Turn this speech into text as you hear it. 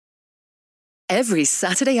every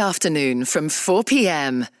Saturday afternoon from 4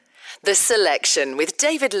 p.m. The Selection with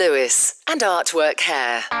David Lewis and Artwork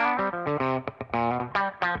Hair.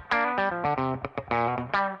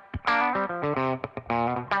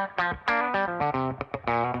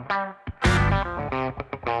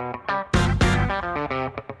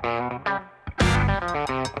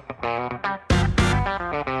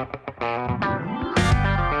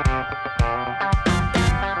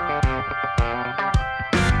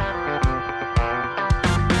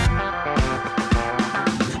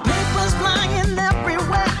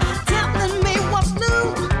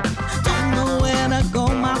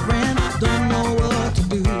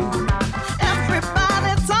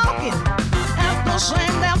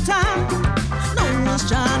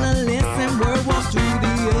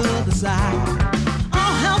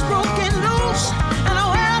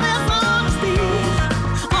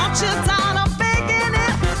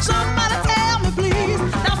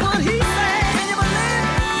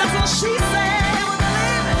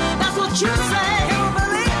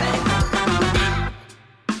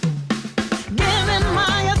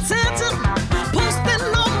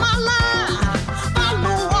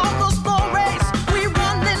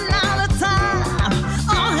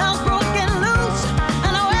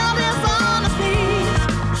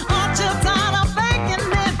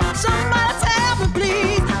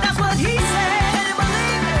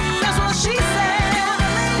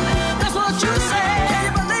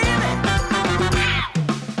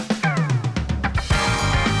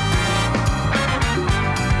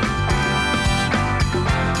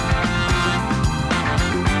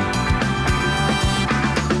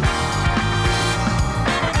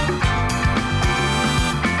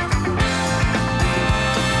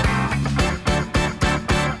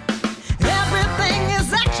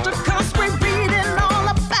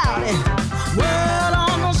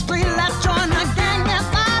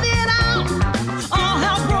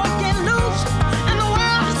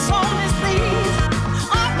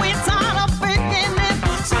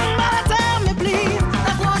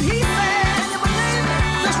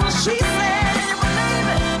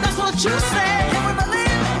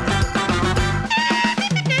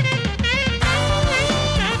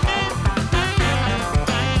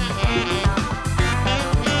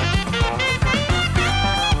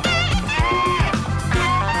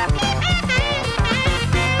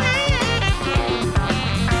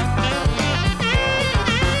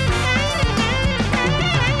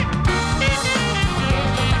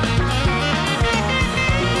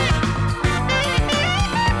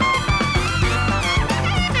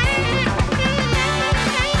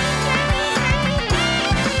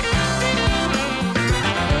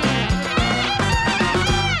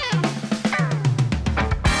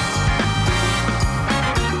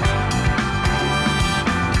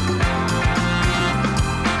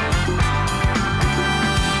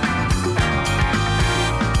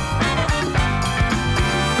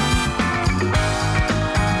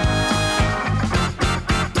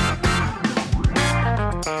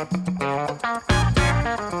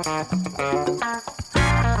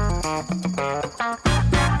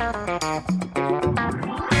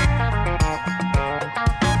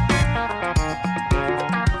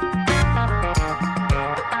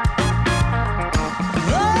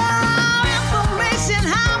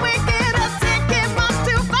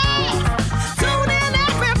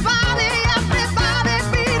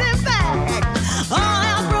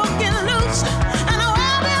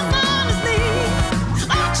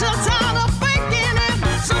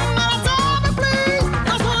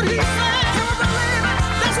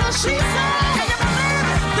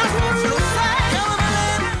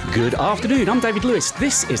 Good afternoon, I'm David Lewis.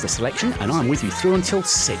 This is The Selection and I'm with you through until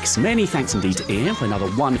 6. Many thanks indeed to Ian for another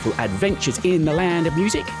wonderful adventures in the land of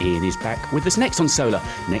music. Ian is back with us next on Solar,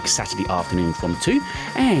 next Saturday afternoon from 2.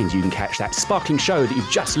 And you can catch that sparkling show that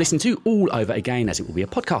you've just listened to all over again, as it will be a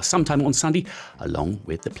podcast sometime on Sunday, along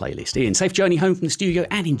with the playlist. Ian, safe journey home from the studio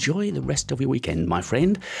and enjoy the rest of your weekend, my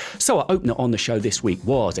friend. So our opener on the show this week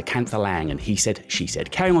was Acantha Lang and He Said, She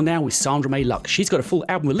Said. Carrying on now with Sandra May Luck. She's got a full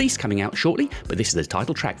album release coming out shortly, but this is the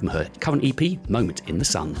title track from her current EP, Moment in the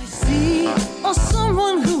Sun. I see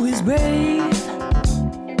someone who is brave.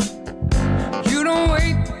 You don't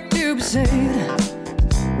wait to be saved.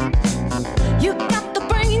 You got the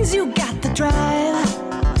brains, you got the drive.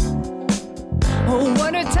 Oh,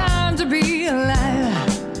 what a time to be alive.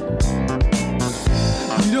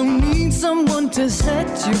 You don't need someone to set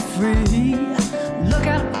you free. Look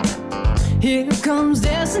out, here comes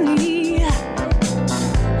destiny.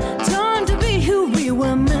 Time to be who we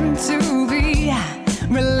were meant to be.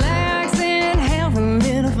 Relax and have a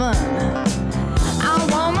little fun. I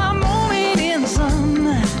want my moment in the sun.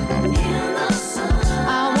 In the sun.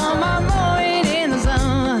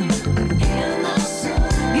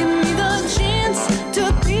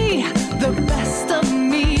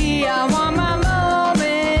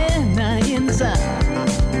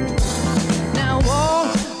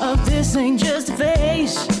 this ain't just a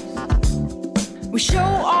phase. We show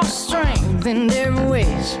our strength in different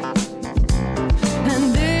ways.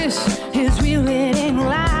 And this is real, it ain't a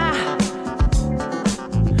lie.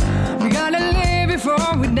 We gotta live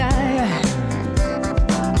before we die.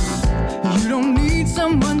 You don't need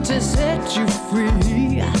someone to set you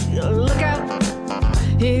free. Look out,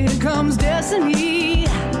 here comes destiny.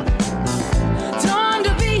 Time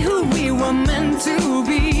to be who we were meant to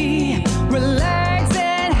be. Relax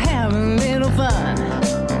and have a little fun.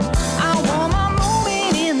 I want my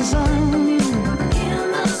moment in the sun.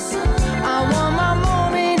 I want my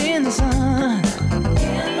moment in the sun.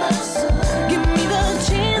 Give me the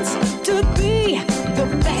chance to be the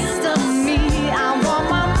best of me. I want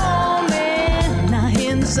my moment now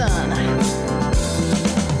in the sun.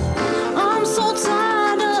 I'm so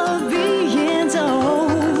tired of being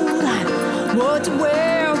told what to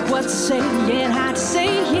wear, what to say, and how to say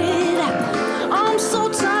it. I'm so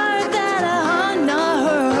tired that I'm not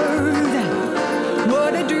heard.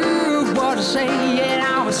 What to do, what to say, and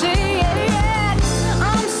how to say it.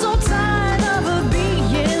 I'm so tired of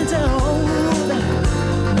being told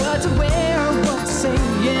what to wear, what to say,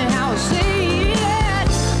 and how to say it.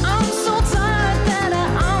 I'm so tired that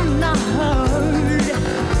I'm not heard.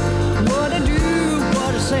 What to do,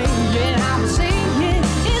 what to say, and how to say it.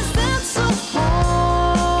 Is that so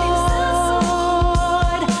hard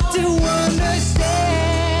to understand?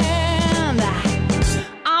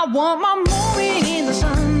 I want my moment in the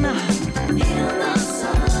sun.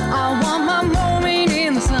 I want my moment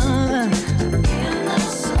in the sun.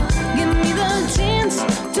 Give me the chance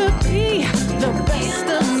to be the best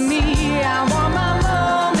of me. I want my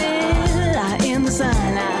moment in the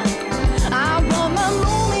sun. I want my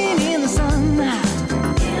moment in the sun.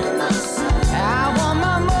 I want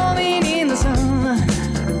my moment in the sun.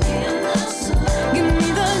 Give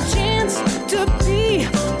me the chance to be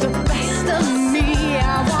the best of me. I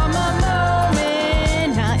want my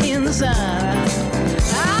moment in the sun.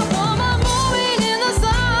 I want my moment in the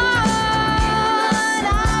sun.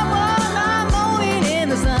 I want my moment in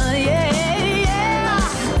the sun. Yeah, yeah.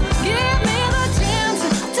 Give me the chance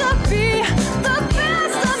to be the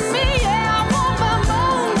best of me. Yeah, I want my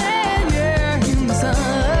moment, yeah, in the sun.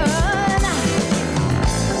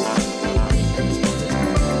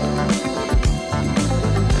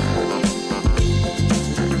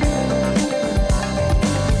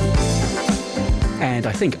 And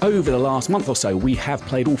I think over the last month or so, we have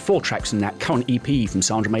played all 4 tracks in that current EP from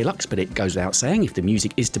Sandra May Lux, but it goes without saying, if the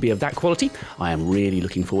music is to be of that quality, I am really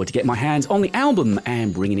looking forward to getting my hands on the album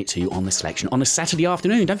and bringing it to you on the selection on a Saturday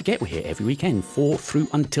afternoon. Don't forget, we're here every weekend, 4 through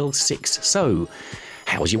until 6. So,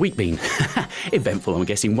 how's your week been? Eventful, I'm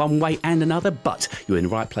guessing, one way and another, but you're in the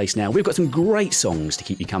right place now. We've got some great songs to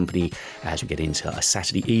keep you company as we get into a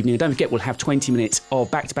Saturday evening. And don't forget, we'll have 20 minutes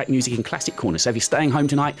of back-to-back music in Classic Corner. So if you're staying home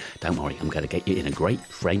tonight, don't worry, I'm going to get you in a great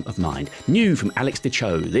frame of mind. New from Alex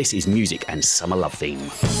DeCho, this is Music and Summer Love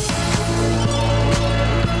Theme.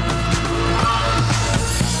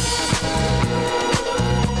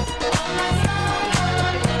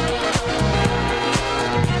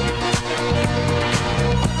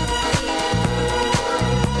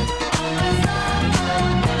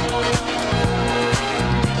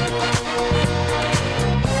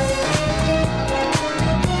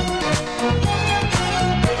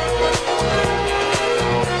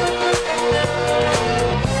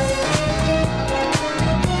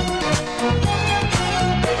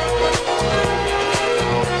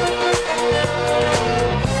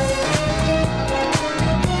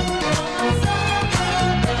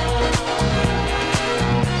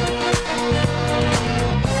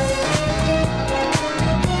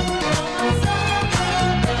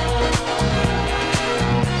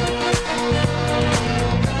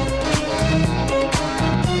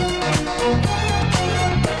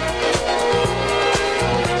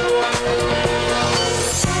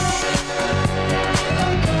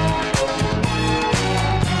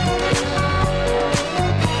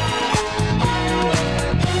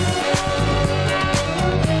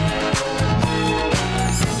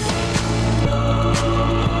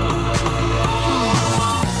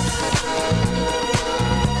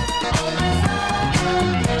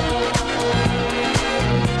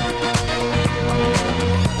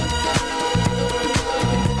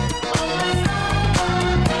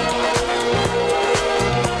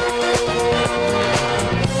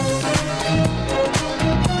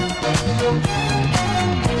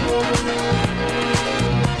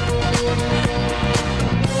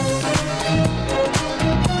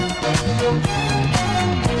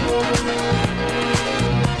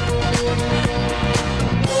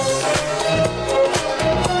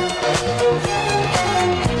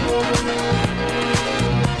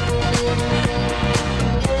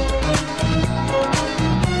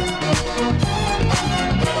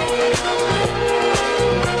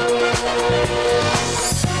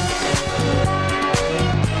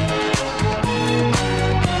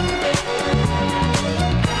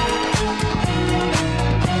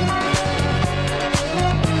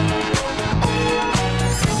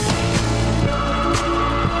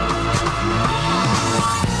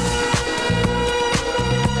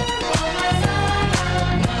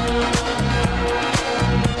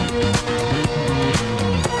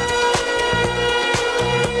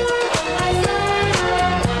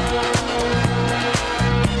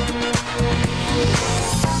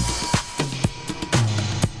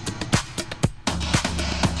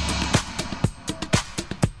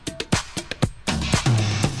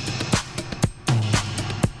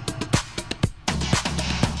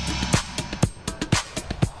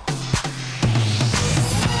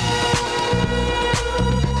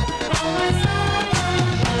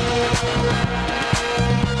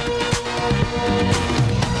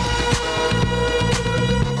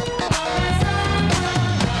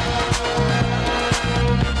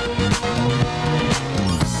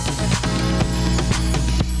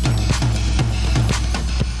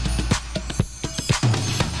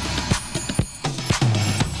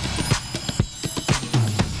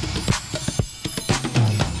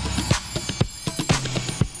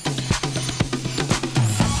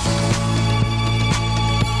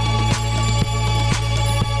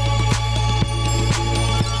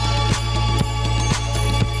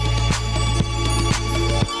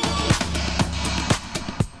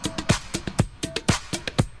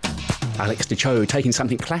 Alex DeCho taking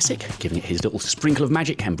something classic, giving it his little sprinkle of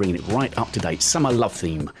magic and bringing it right up to date. Summer Love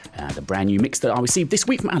Theme. And a brand new mix that I received this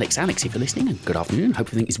week from Alex. Alex, if you're listening, and good afternoon. Hope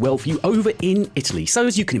everything is well for you over in Italy. So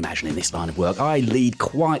as you can imagine in this line of work, I lead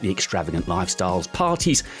quite the extravagant lifestyles,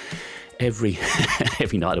 parties, every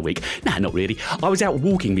night of the week. Nah, not really. I was out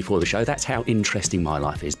walking before the show. That's how interesting my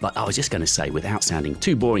life is. But I was just going to say, without sounding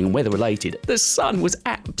too boring and weather-related, the sun was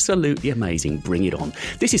absolutely amazing. Bring it on.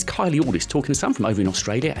 This is Kylie Aldis talking to Sun from over in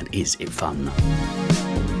Australia, and is it fun?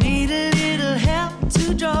 Need a little help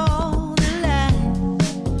to draw the line,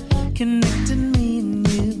 connecting me and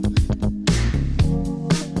you.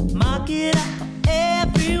 Mark it up for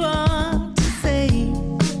everyone to see.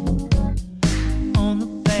 On the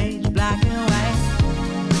page, black and white.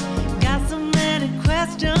 Got so many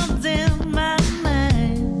questions in my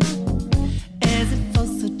mind. Is it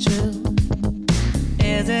false or true?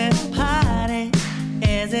 Is it a party?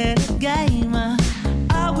 Is it a game?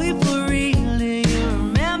 Are we for real? Do you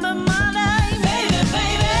remember my name? Baby,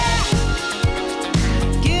 baby,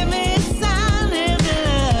 give me a sign. Is it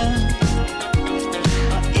love?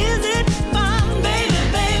 Or is it fun? Baby,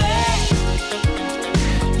 baby,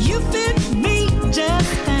 you fit me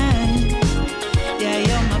just fine. Yeah,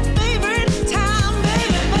 you're my favorite time.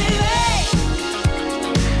 Baby, baby,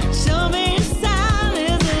 show me a sign.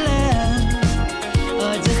 Is it love?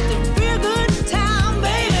 Or just a real good time?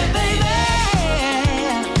 Baby, baby,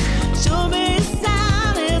 show me a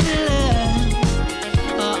sign. Is it love?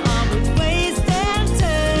 Or are we wasting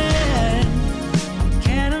time?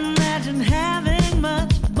 Can't imagine having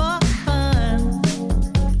much more fun.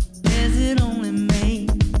 Is it only me?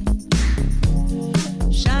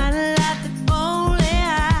 Shine a light that only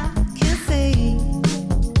I can see.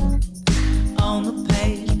 On the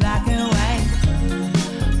page, black and white.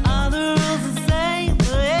 All the rules the same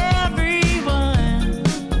for everyone.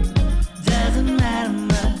 Doesn't matter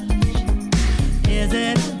much. Is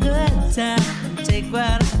it a good time? Take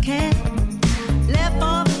what I can. Live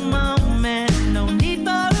for the moment. No need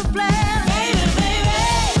for a plan. Baby, baby,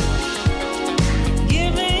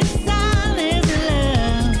 give me a sign. Is it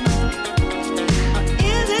love? Or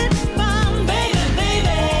is it fun? Baby,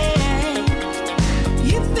 baby,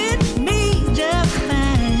 you fit me just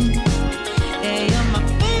fine. Yeah, you're my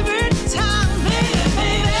favorite time. Baby,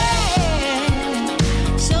 baby,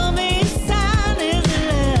 show me a sign. Is it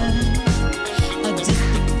love? Or just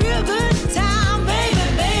a real good time? Baby,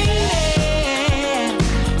 baby,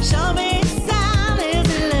 show me a sign. Is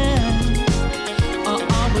it love? Or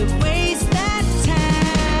are we wasting time?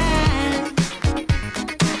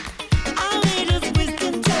 Are we just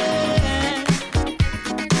wasting time?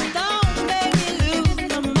 Don't make me lose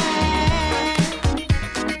my mind.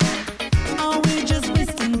 Are we just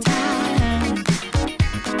wasting time?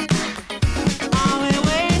 Are we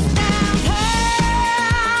wasting time?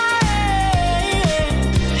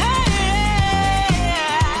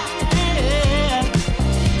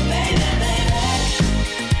 Baby,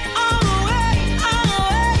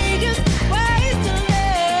 are we just wasting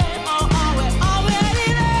it? Or are we already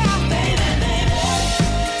there? Baby,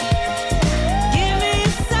 give me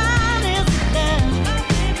a sign. Is it love?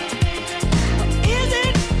 Is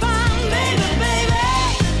it fun? Baby,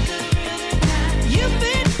 you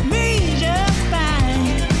fit me just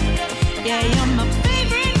fine. Yeah, you're my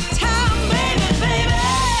favorite time. Baby,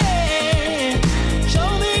 show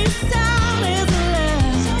me a sign. Is it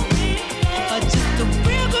love? Or just a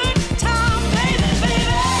real good time? Baby,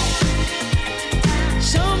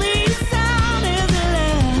 show me a sign. Is it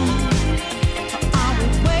love? Or are we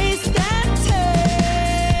wasting time?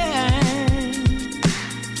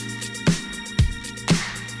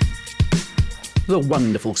 The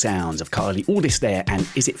wonderful sounds of Kylie Aldis there, and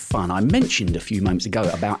is it fun? I mentioned a few moments ago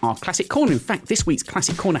about our Classic Corner. In fact, this week's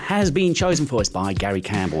Classic Corner has been chosen for us by Gary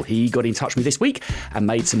Campbell. He got in touch with me this week and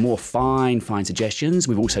made some more fine suggestions.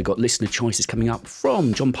 We've also got listener choices coming up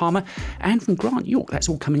from John Palmer and from Grant York. That's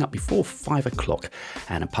all coming up before 5 o'clock.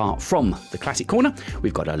 And apart from the Classic Corner,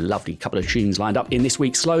 we've got a lovely couple of tunes lined up in this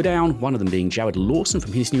week's Slowdown, one of them being Jared Lawson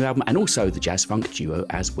from his new album, and also the jazz funk duo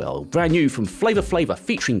as well. Brand new from Flavor Flav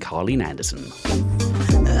featuring Carleen Anderson.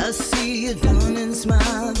 I see you doing and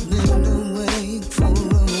smile, been awake for a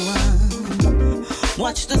while.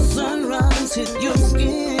 Watch the sunrise hit your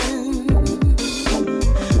skin,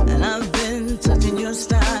 and I've been touching your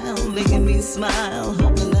style, making me smile,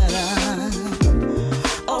 hoping that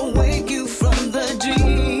I'll wake you from the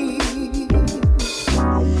dream.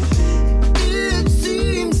 It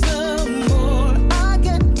seems the more I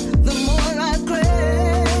get, the more I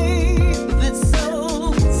crave. It's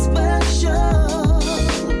so special.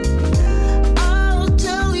 I'll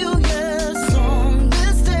tell you yes on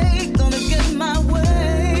this day, gonna get my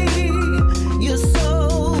way.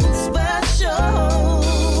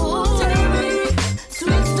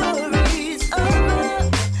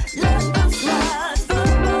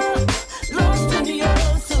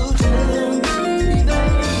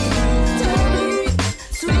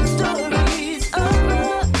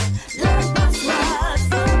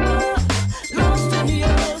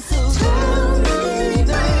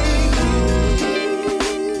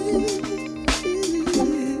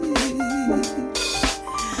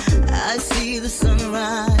 the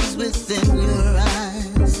sunrise within your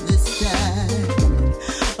eyes. This tide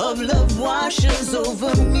of love washes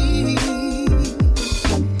over me.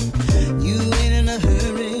 You ain't in a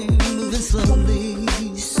hurry, moving slowly,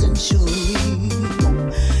 sensually.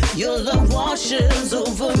 Your love washes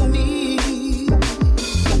over me.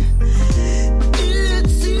 It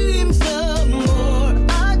seems the more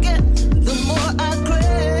I get, the more I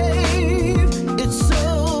crave. It's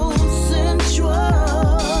so sensual.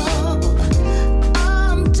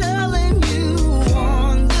 I'm telling you,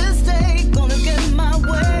 on this day, gonna get my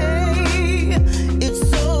way. It's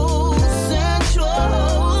so sensual.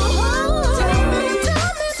 Tell me,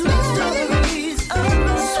 sweet stories of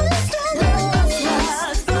love. Let us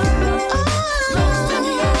rise lost in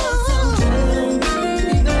your soul.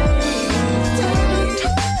 Tell me,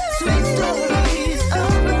 sweet stories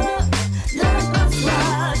of love. Let us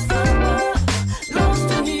rise lost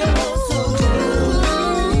in your soul.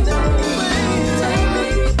 Tell me,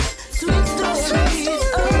 sweet stories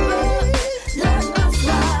of love. Let us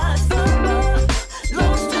rise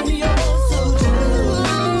lost in your soul.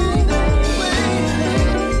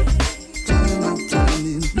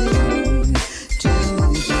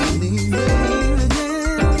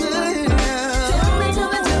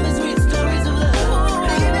 Tell me sweet stories of love.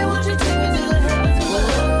 Baby, won't you take me to the heavens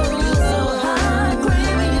above? You're so high,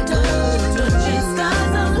 craving your touch. Touching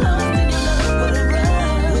skies, I'm lost in your love. What a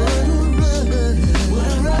rush, what a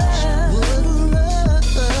rush.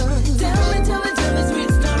 Tell me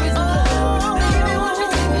sweet stories of love. Baby, won't you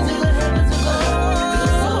take me to the heavens above?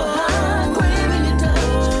 You're so high, craving your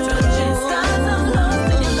touch. Touching skies, I'm lost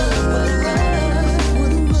in your love. What a rush,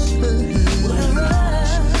 what a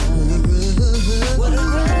rush. What a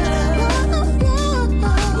rush,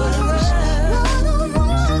 what a rush.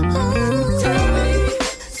 Tell me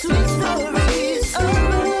sweet stories of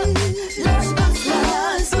love. Let us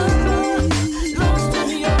rise lost in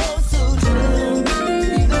your soul. Tell me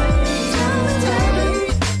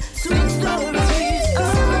sweet stories of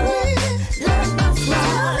love. Let us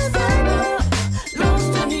rise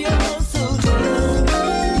lost in your soul.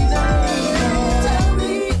 Tell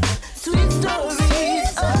me sweet stories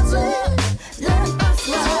of love. Let us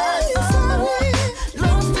rise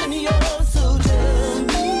lost in your soul.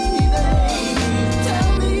 Tell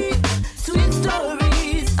me sweet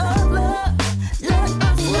stories of love. Let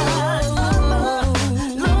us rise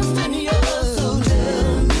lost in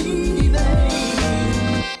your soul.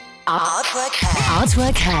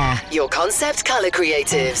 Artwork Hair, your concept colour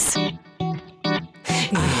creatives.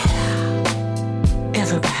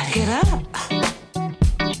 Everybody get up.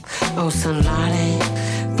 Oh, Sonali,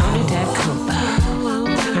 Bernadette Cooper.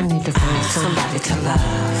 I need to find somebody to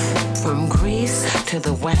love. From Greece to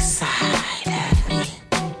the west side,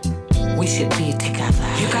 we should be together.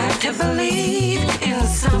 You got to believe in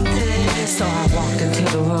something. So I walked into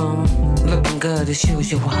the room, looking good as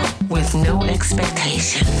usual, with no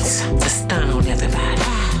expectations to stun on everybody.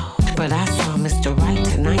 But I saw Mr. Right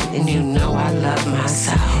tonight, and you know I love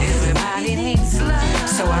myself. Everybody needs love.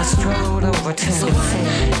 So I strolled over to him and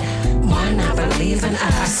said, why not believe in us?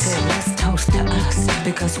 I said, let's toast to us,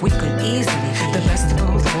 because we could easily be the best of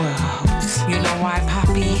both worlds. You know why,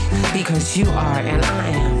 Poppy? Because you are and I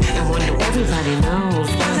am. And when everybody knows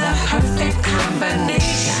we're the perfect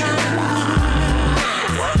combination.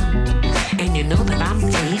 And you know that I'm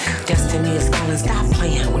fake. Destiny is gonna stop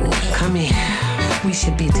playing with me. Come here. We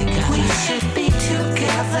should be together. We should be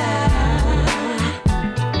together.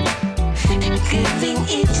 Giving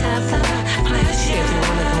each other pleasure. If you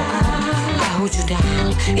wanna go up, I'll hold you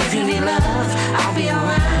down. If you need love, I'll be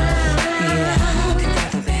around. Yeah,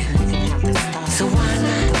 together, baby, we can have this stuff. So why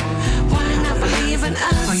not believe in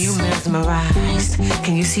us? Are you mesmerized?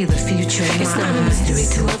 Can you see the future in It's not a mystery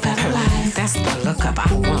to a better life. That's the lookup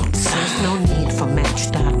I want. So there's no need for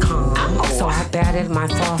Match.com. So I batted my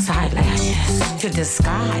false eyelashes to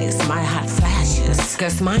disguise my hot flashes.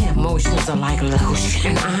 Cause my emotions are like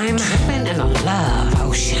lotion, and I'm dripping in a love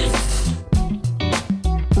ocean.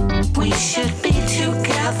 We should be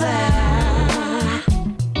together,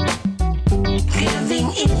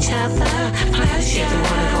 giving each other pleasure. If you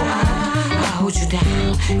wanna go up, I'll hold you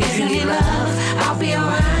down. If you need love, I'll be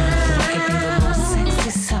around. We could be the most sexy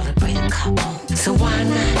celebrated couple. So why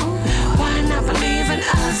not believe in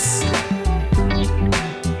us?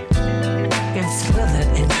 And slithered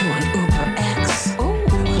into an Uber X. Ooh,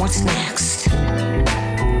 what's next?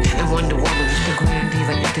 And Wonder Woman, the Grand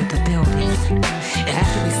Diva, entered the building. And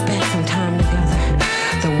after we spent some time together,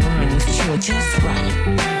 the wine was chilled just right.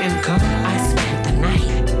 And girl, I spent the night.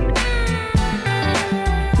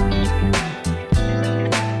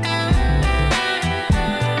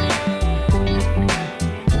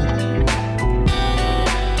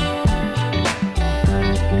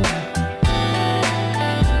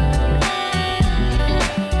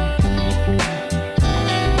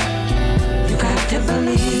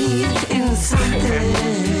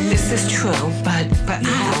 this is true, but I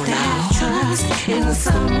don't know. Trust in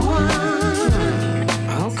someone.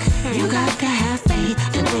 Okay. You got to have faith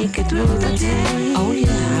to make it through the day. Oh yeah,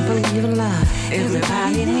 I believe in love.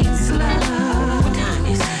 Everybody needs love. What time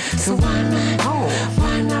is it? So why not? Oh,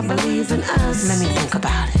 why not believe in us? Let me think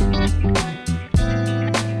about it.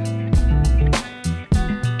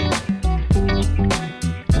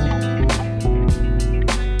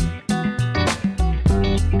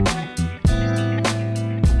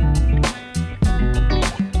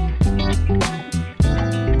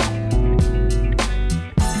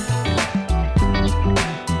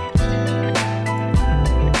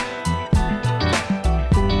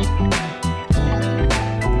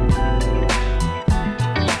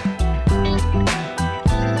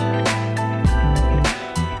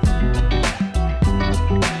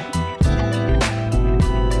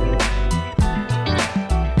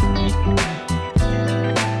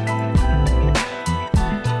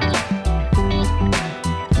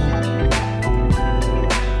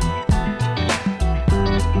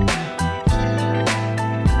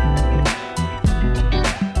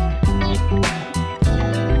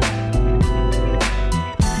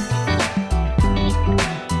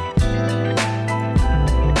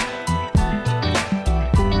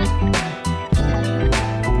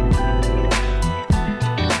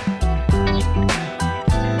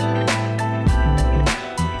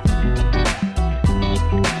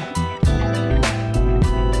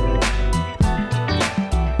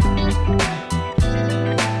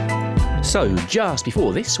 So, just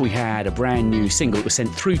before this, we had a brand new single that was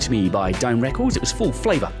sent through to me by Dome Records. It was Full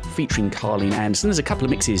Flavour, featuring Carleen Anderson. There's a couple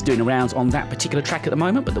of mixes doing around on that particular track at the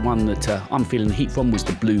moment, but the one that I'm feeling the heat from was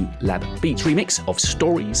the Blue Lab Beats remix of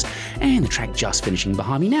Stories, and the track just finishing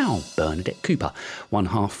behind me now, Bernadette Cooper, one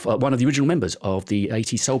of the original members of the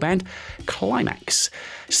 80s soul band Climax.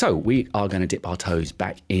 So we are going to dip our toes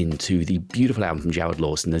back into the beautiful album from Jared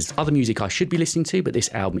Lawson. There's other music I should be listening to, but this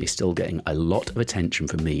album is still getting a lot of attention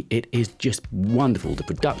from me. It is just wonderful. The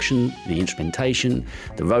production, the instrumentation,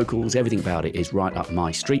 the vocals, everything about it is right up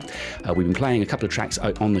my street. We've been playing a couple of tracks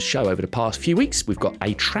on the show over the past few weeks. We've got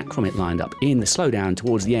a track from it lined up in the slowdown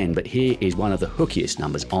towards the end, but here is one of the hookiest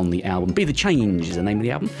numbers on the album. Be the Change is the name of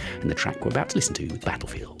the album, and the track we're about to listen to,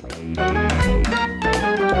 Battlefield.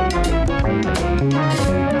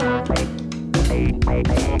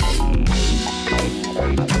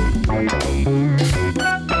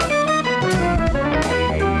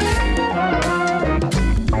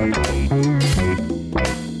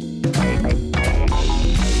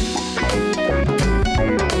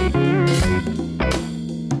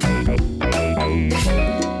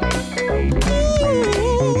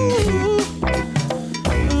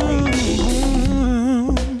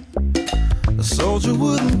 A soldier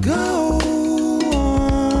wouldn't go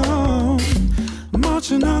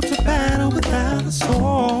marching off to battle without a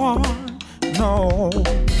sword. No.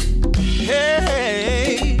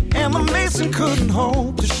 Hey, and the mason couldn't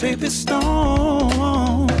hope to shape his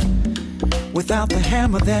stone without the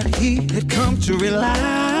hammer that he had come to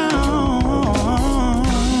rely on.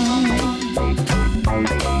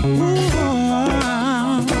 Ooh.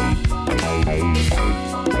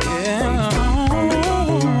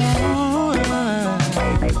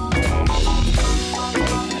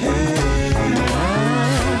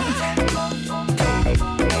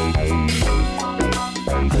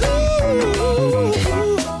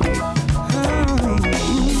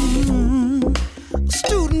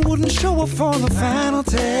 Show up for the final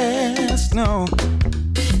test, no,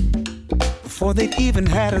 before they'd even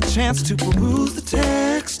had a chance to peruse the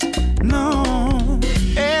text, no.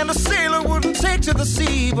 And a sailor wouldn't take to the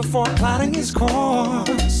sea before plotting his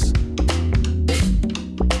course,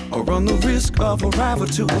 or run the risk of arrival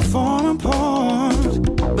to a foreign port.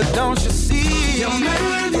 But don't you see, your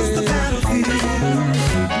mind is the battlefield.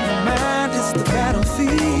 Your mind is the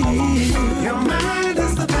battlefield. Your mind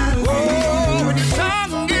is the battlefield. Whoa, and your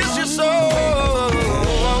tongue is your soul.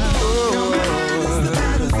 Your mind is the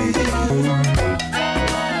battlefield.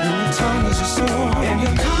 And your tongue is your soul. And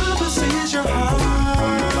your compass is your heart.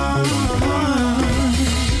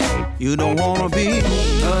 You don't wanna be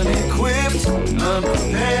unequipped,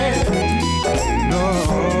 unprepared. No.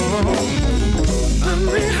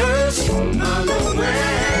 Unrehearsed, unaware.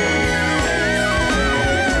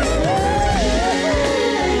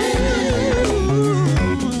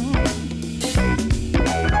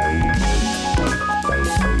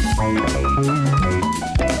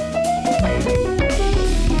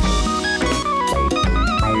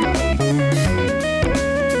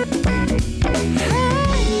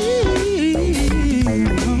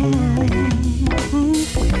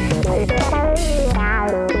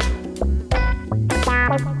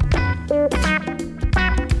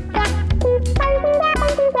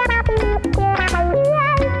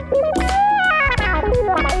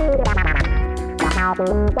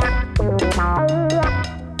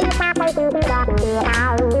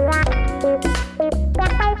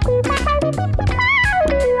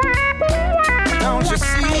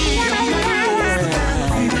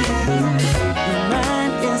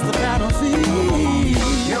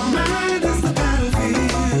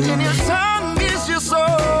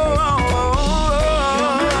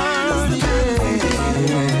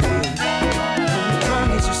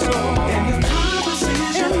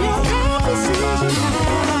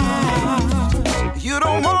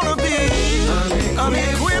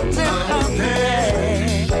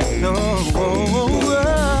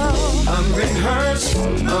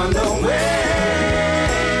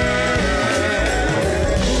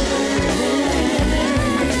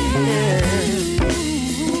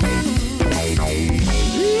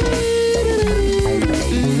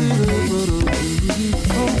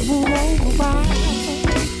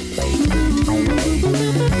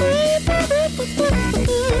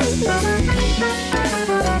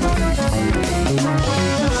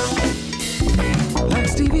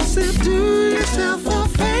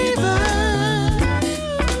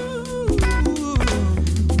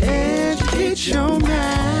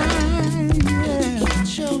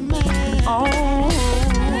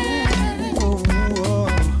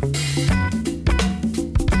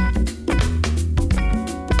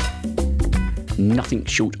 nothing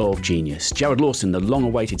short of genius. Jared Lawson, the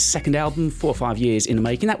long-awaited second album, 4 or 5 years in the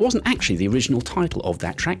making. That wasn't actually the original title of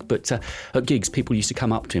that track, but at gigs, people used to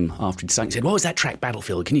come up to him after he'd sung and said, "What was that track,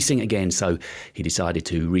 Battlefield? Can you sing it again?" So he decided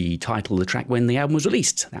to retitle the track when the album was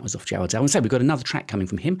released. That was off Jared's album. So we've got another track coming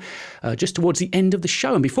from him just towards the end of the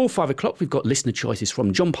show. And before 5 o'clock, we've got listener choices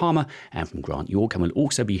from John Palmer and from Grant York, and we'll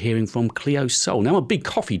also be hearing from Cleo Soul. Now, I'm a big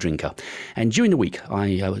coffee drinker, and during the week,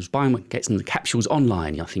 I was get some capsules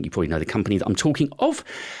online. I think you probably know the company that I'm talking of,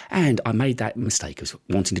 and I made that mistake of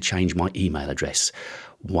wanting to change my email address.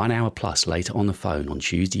 1 hour plus later on the phone on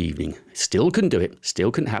Tuesday evening, still couldn't do it,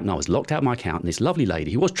 still couldn't happen. I was locked out of my account, and this lovely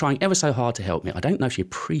lady who was trying ever so hard to help me, I don't know if she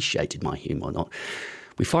appreciated my humour or not.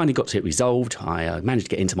 We finally got it resolved. I managed to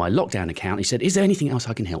get into my lockdown account. He said, "Is there anything else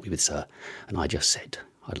I can help you with, sir?" And I just said,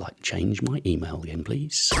 "I'd like to change my email again,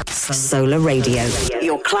 please." Solar Radio,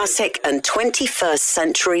 your classic and 21st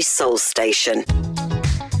century soul station.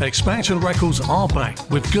 Expansion Records are back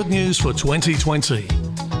with good news for 2020.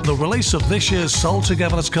 The release of this year's Soul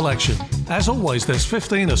Togetherness collection. As always, there's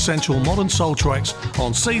 15 essential modern soul tracks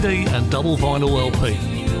on CD and double vinyl LP,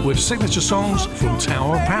 with signature songs from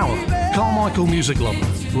Tower of Power, Carmichael Music Lover,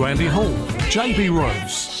 Randy Hall, JB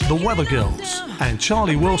Rose, The Weather Girls, and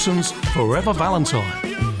Charlie Wilson's Forever Valentine.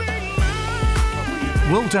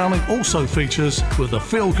 Will Downing also features with the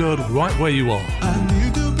feel-good Right Where You Are.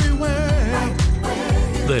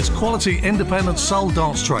 There's quality independent soul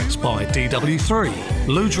dance tracks by DW3,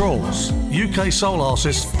 Lou Draws, UK soul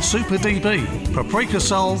artist Super DB, Paprika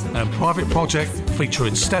Soul and Private Project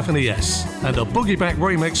featuring Stephanie S, and a boogie back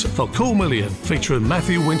remix for Cool Million featuring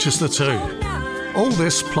Matthew Winchester too. All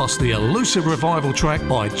this plus the elusive revival track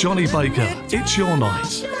by Johnny Baker, It's Your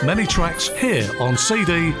Night. Many tracks here on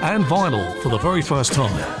CD and vinyl for the very first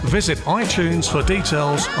time. Visit iTunes for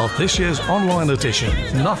details of this year's online edition.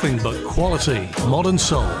 Nothing but quality, modern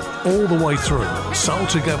soul, all the way through. Soul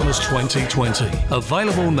Togetherness 2020.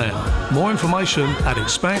 Available now. More information at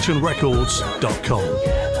expansionrecords.com.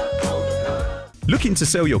 Looking to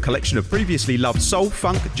sell your collection of previously loved soul,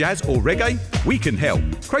 funk, jazz or reggae? We can help.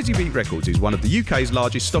 Crazy Beat Records is one of the UK's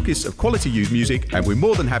largest stockists of quality used music, and we're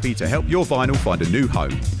more than happy to help your vinyl find a new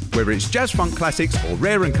home. Whether it's jazz funk classics or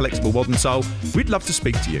rare and collectible modern soul, we'd love to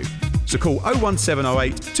speak to you. So call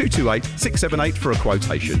 01708 228 678 for a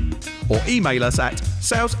quotation, or email us at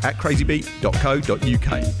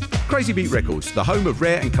sales@crazybeat.co.uk. Crazy Beat Records, the home of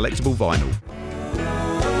rare and collectible vinyl.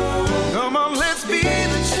 Come on, let's be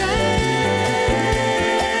the change.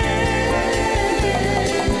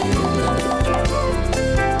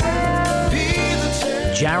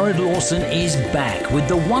 Jared Lawson is back with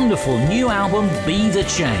the wonderful new album Be The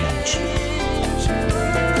Change.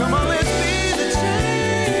 Come on, let's be the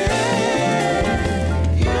change.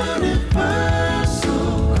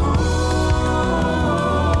 Universal call.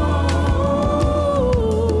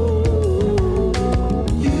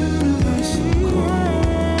 Universal call.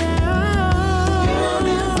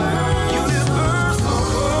 Universal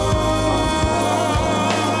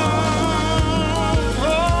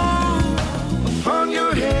call. Upon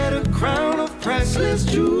your head a crown of priceless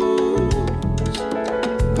jewels,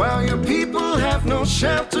 while your people have no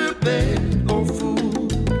shelter, bed, or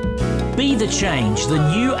food. Be The Change, the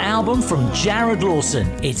new album from Jared Lawson.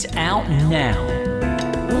 It's out now.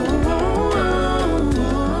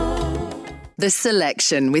 The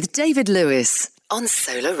Selection with David Lewis on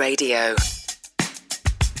Solar Radio.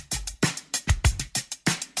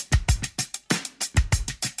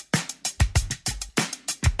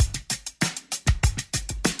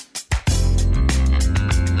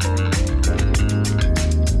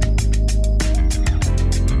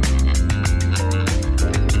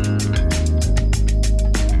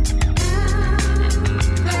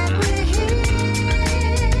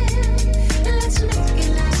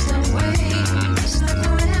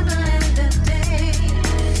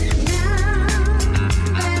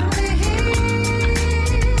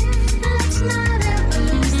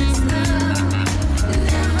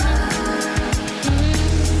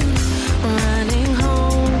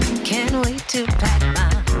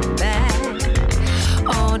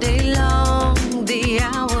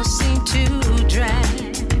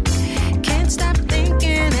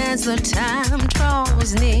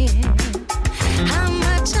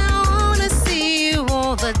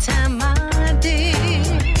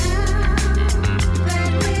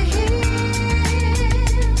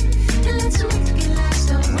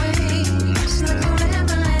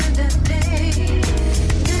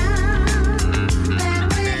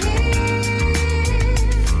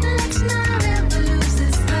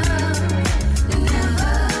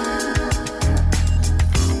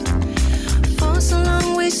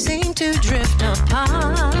 To drift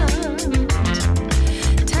apart.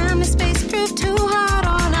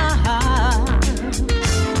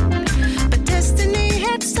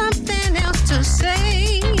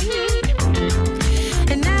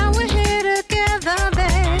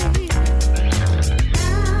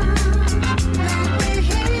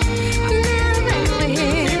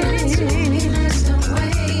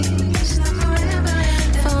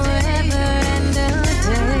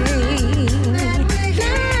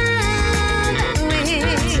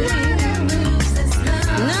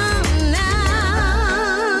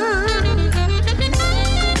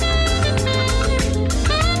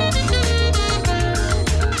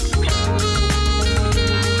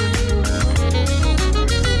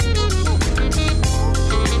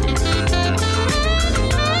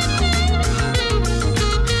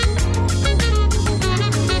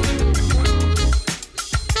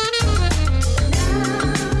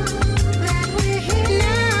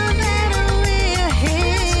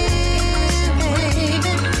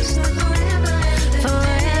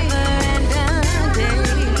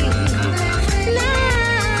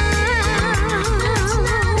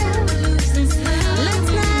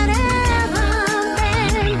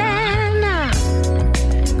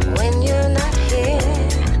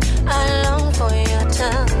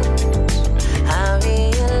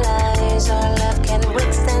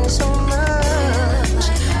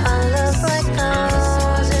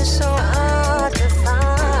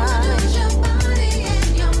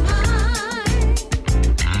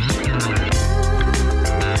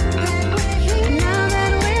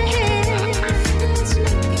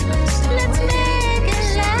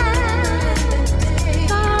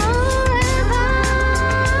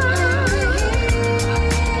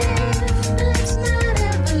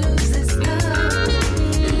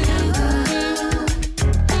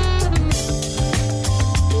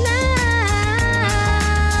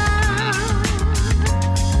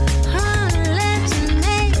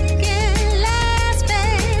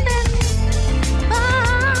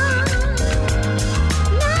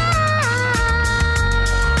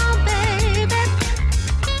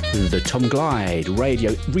 The Tom Glide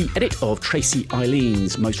radio re-edit of Tracy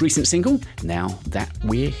Eileen's most recent single, Now That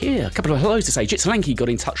We're Here. A couple of hellos to say. Jit Solanke got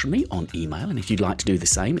in touch with me on email, and if you'd like to do the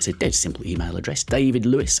same, it's a dead simple email address,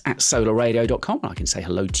 davidlewis@solarradio.com. I can say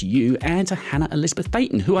hello to you and to Hannah Elizabeth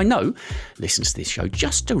Baton, who I know listens to this show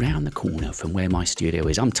just around the corner from where my studio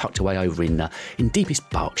is. I'm tucked away over in deepest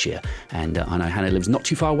Berkshire, and I know Hannah lives not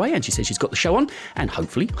too far away, and she says she's got the show on, and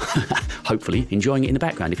hopefully enjoying it in the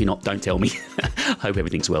background. If you're not, don't tell me. Hope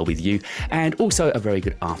everything's well with you. And also a very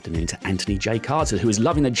good afternoon to Anthony J. Carter, who is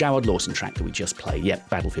loving the Jared Lawson track that we just played. Yep,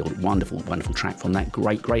 Battlefield, wonderful, wonderful track from that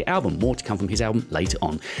great, great album. More to come from his album later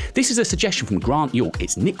on. This is a suggestion from Grant York.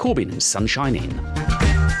 It's Nick Corbin and Sunshine In.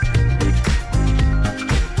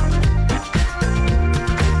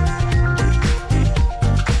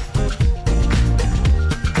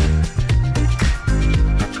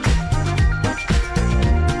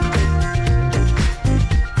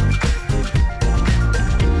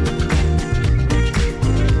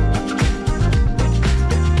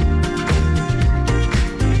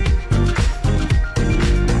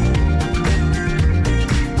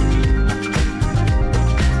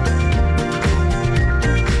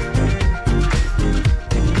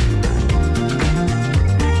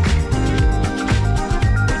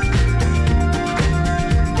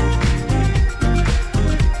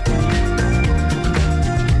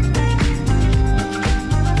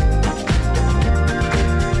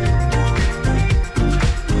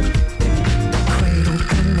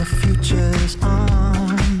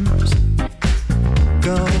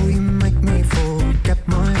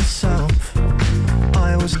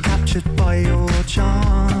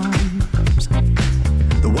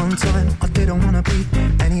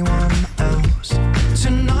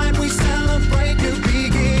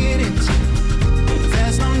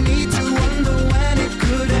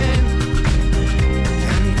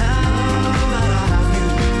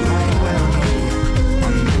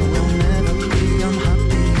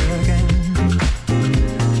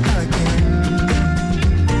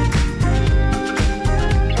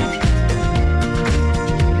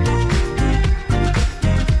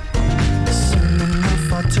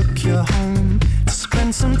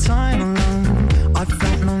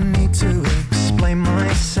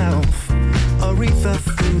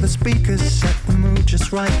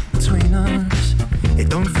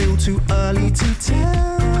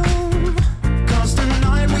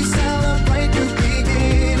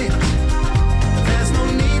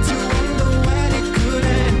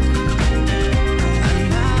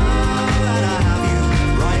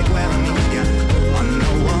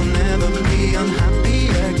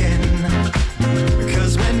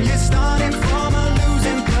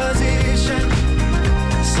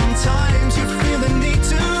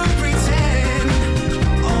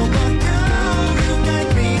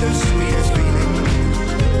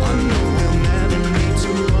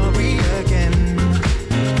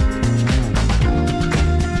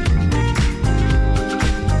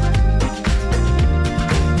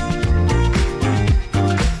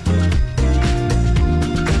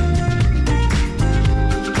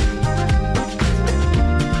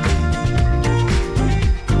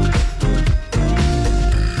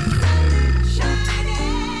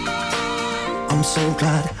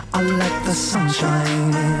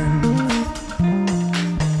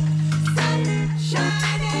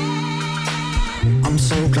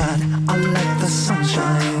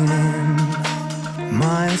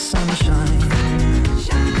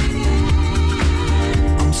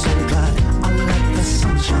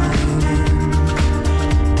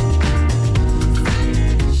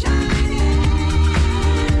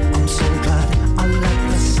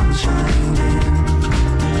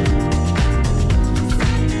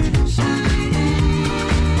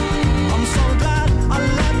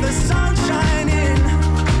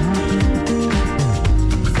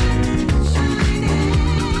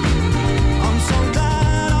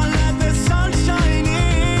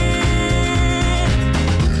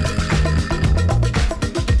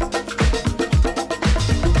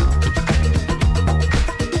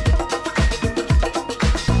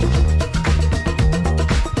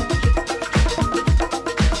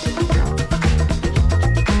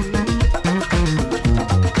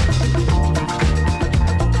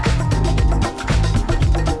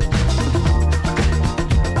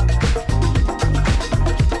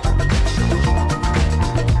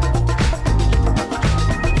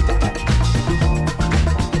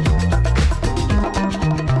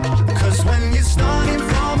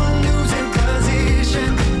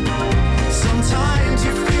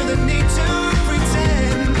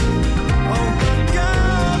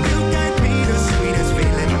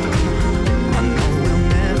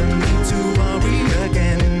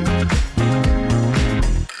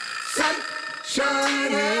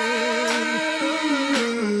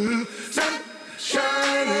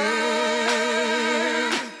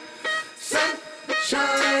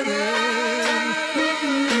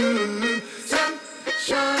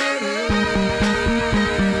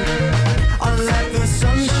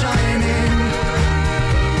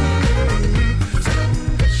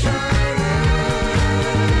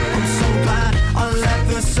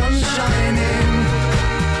 shining.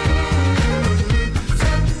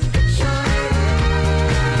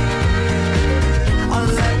 I'll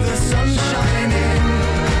let the sun shine in.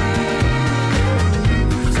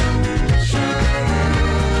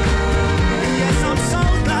 Yes, I'm so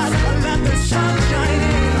glad I let the sun shine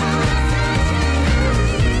in.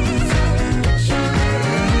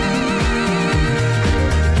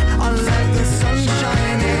 I'll let the sun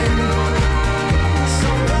shine in. So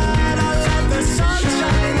glad I let the sun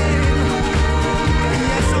shine in.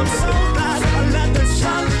 Yes, I'm so glad I let the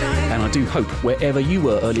sun shine in. And I do hope wherever you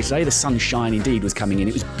were earlier today, the sunshine indeed was coming in.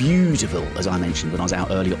 It was beautiful, as I mentioned when I was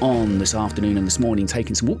out earlier on this afternoon and this morning,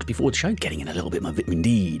 taking some walks before the show, getting in a little bit of my vitamin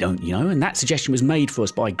D, don't you know? And that suggestion was made for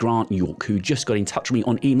us by Grant York, who just got in touch with me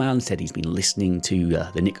on email and said he's been listening to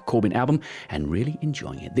the Nick Corbin album and really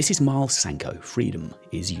enjoying it. This is Miles Sanko, Freedom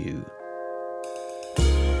Is You.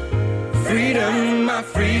 Freedom, my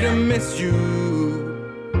freedom is you.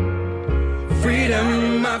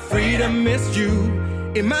 Freedom, my freedom is you.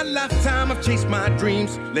 In my lifetime I've chased my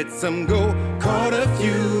dreams, let some go, caught a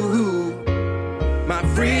few. My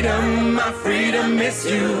freedom is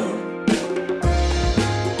you.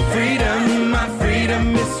 Freedom, my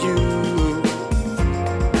freedom is you.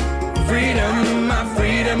 Freedom, my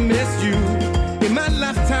freedom is you. In my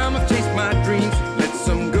lifetime I've chased my dreams, let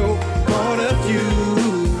some go, caught a few.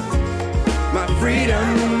 My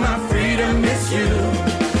freedom is you.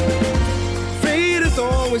 Fate has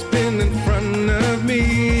always been in front of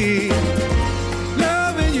me.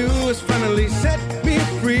 Loving you has finally set me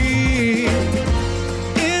free.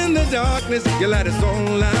 In the darkness, your light is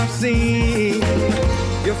all I've seen.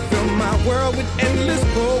 You fill my world with endless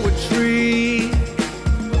poetry.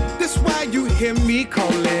 That's why you hear me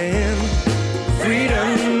calling.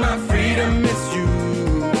 Freedom, my freedom is you.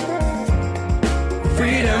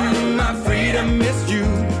 Freedom, my freedom is you.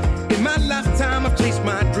 In my lifetime I've chased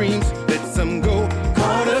my dreams, let some go,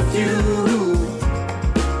 caught a few.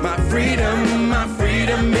 My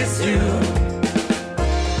freedom is you.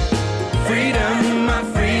 Freedom, my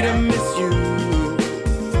freedom is you.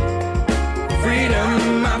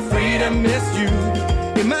 Freedom, my freedom is you.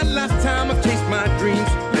 In my lifetime I've chased my dreams,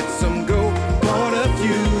 let some go, caught a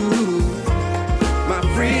few. My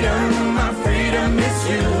freedom is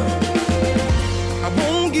you. I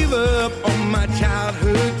won't give up on my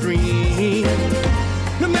childhood dream.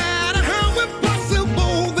 No matter how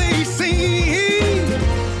impossible they seem,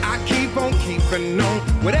 I keep on keeping on,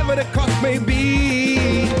 whatever the cost may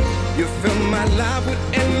be. You fill my life with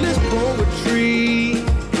endless poetry.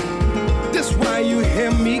 That's why you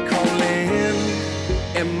hear me calling.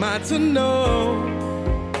 Am I to know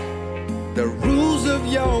the rules of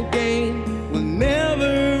your game will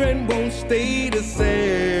never and won't stay the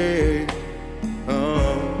same?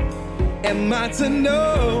 Am I to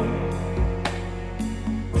know?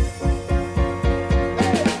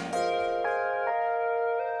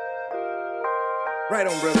 Right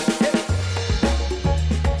on, brother.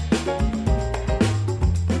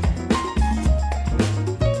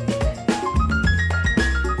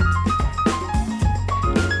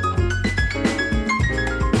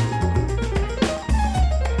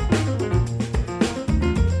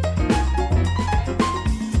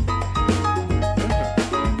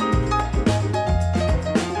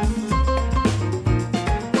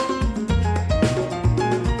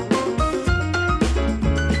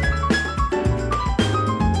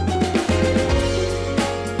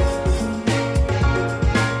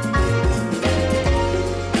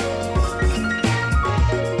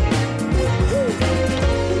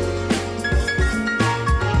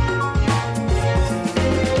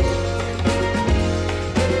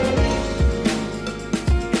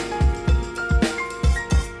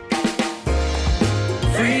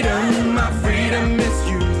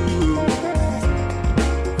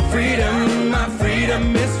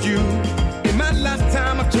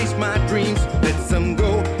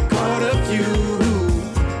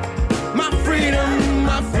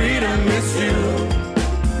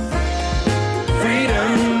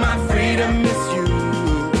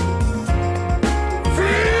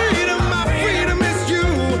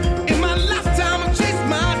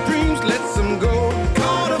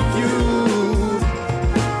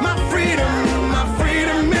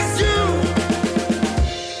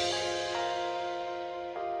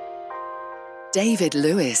 David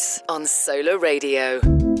Lewis on Solar Radio.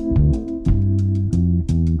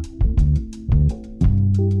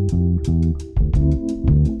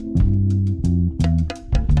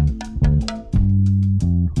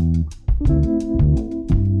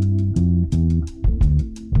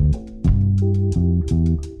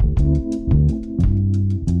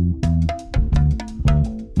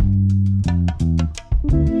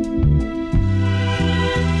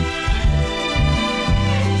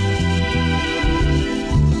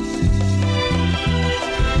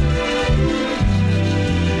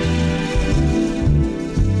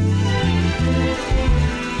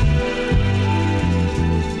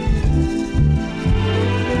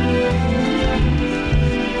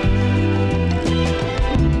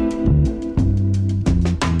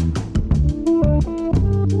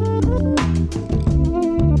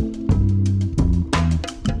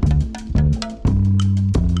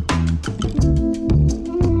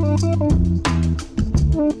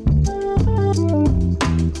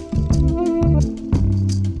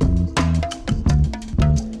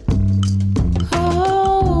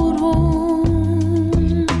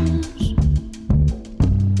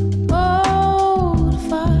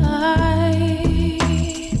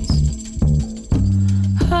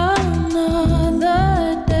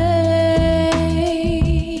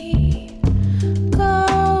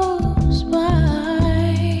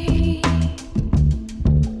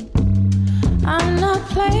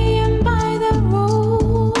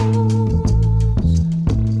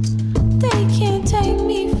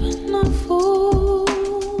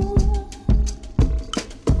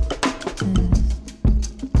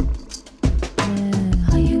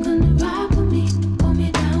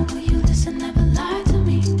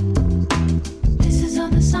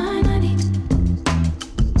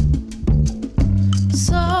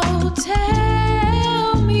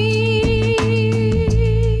 tell me,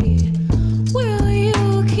 will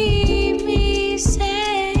you keep me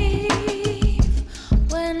safe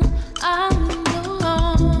when I'm in your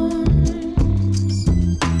arms?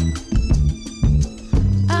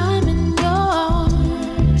 I'm in your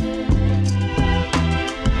arms.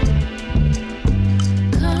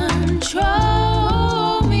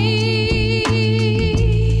 Control me,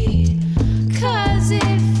 'cause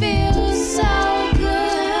it feels so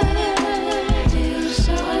good. Feels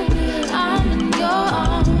so good. I'm in your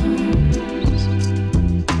arms.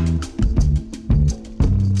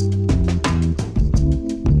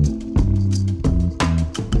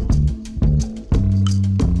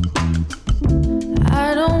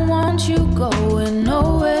 I don't want you going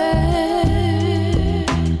nowhere,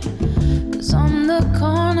 'cause on the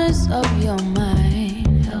corners of your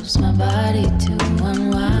mind helps my body to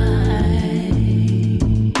unwind.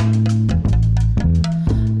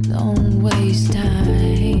 Don't waste time.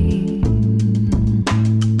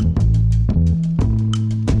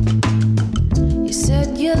 You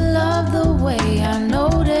said you love the way I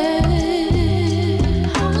noticed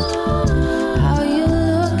how you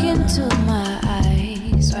look into my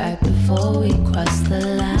eyes right before we cross the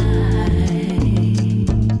line.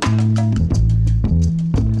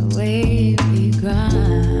 The way we grind.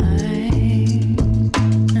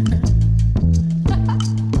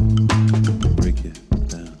 Break it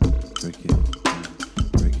down, break it down,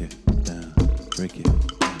 break it down, break it.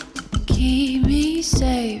 Keep me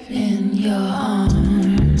safe in your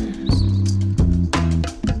arms.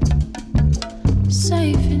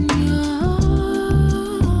 Safe in your arms.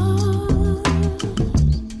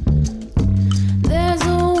 There's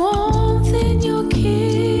a warmth in your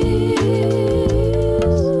kiss.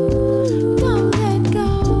 Don't let go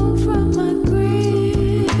from my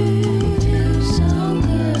grip. Feels so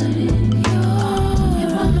good in your arms. You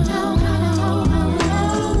wanna know how to hold on.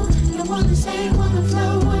 You wanna say, wanna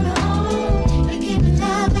flow, wanna own. You give me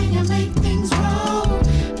love and you make things roll.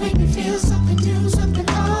 Make me feel something new, something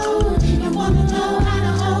old. You wanna know how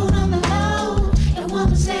to hold on the low. You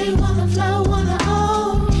wanna say, wanna flow, wanna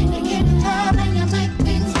own. You give me love and you make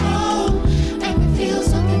things roll. Make me feel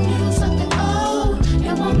something new, something old.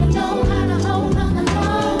 You wanna know how to hold on the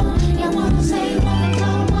low. You wanna say, wanna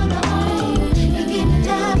flow, wanna own. You give me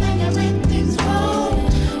love and you make things roll.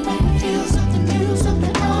 Make me feel something new,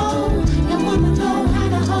 something old. You wanna know how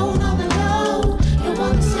to hold on the low. You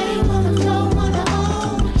wanna say, wanna flow, wanna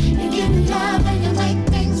own. You give me love and you make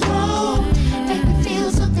things roll. Make me feel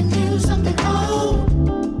something new, something old.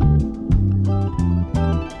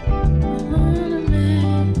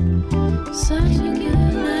 Such a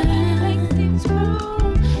good man. Make things roll.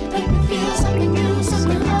 Make me feel something new,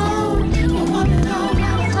 something old. You wanna know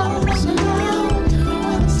how to hold on the low. You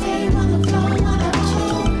wanna say, wanna flow, wanna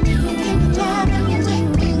own. You give me love and you make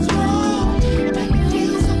things roll. Make me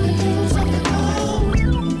feel something new, something old.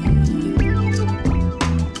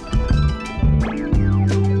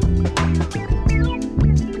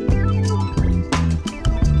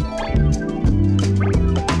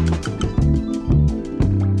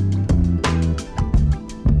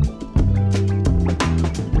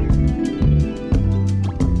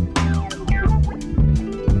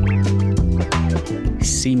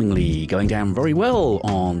 Seemingly going down very well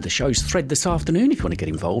on the show's thread this afternoon. If you want to get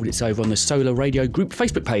involved, it's over on the Solar Radio Group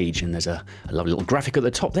Facebook page, and there's a lovely little graphic at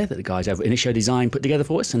the top there that the guys over at Initio Design put together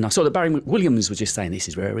for us. And I saw that Barry Williams was just saying this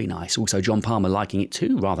is very nice. Also, John Palmer liking it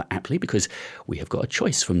too, rather aptly, because we have got a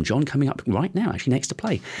choice from John coming up right now, actually next to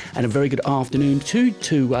play. And a very good afternoon too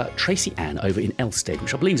to Tracy Ann over in Elstead,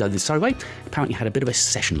 which I believe is over this way. Apparently had a bit of a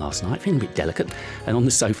session last night, feeling a bit delicate, and on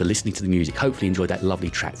the sofa listening to the music. Hopefully enjoyed that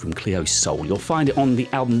lovely track from Cleo's Soul. You'll find it on the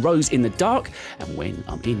album Rose in the Dark and When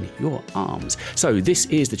I'm in Your Arms. So this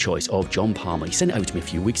is the choice of John Palmer. He sent it over to me a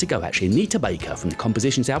few weeks ago, actually. Anita Baker from the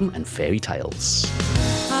Compositions album and Fairy Tales.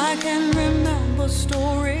 I can remember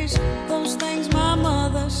stories, those things my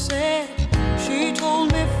mother said. She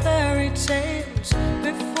told me fairy tales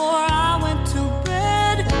before I went to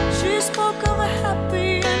bed. She spoke of a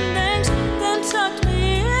happy endings, then tucked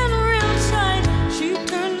me in real tight. She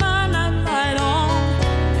turned my nightlight on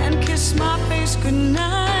and kissed my face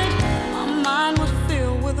goodnight. My mind was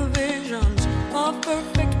filled with visions of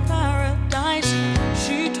perfect paradise.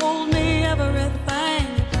 She told me everything.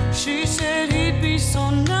 She said he'd be so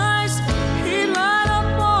nice. He'd ride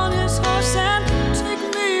up on his horse and take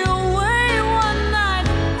me away.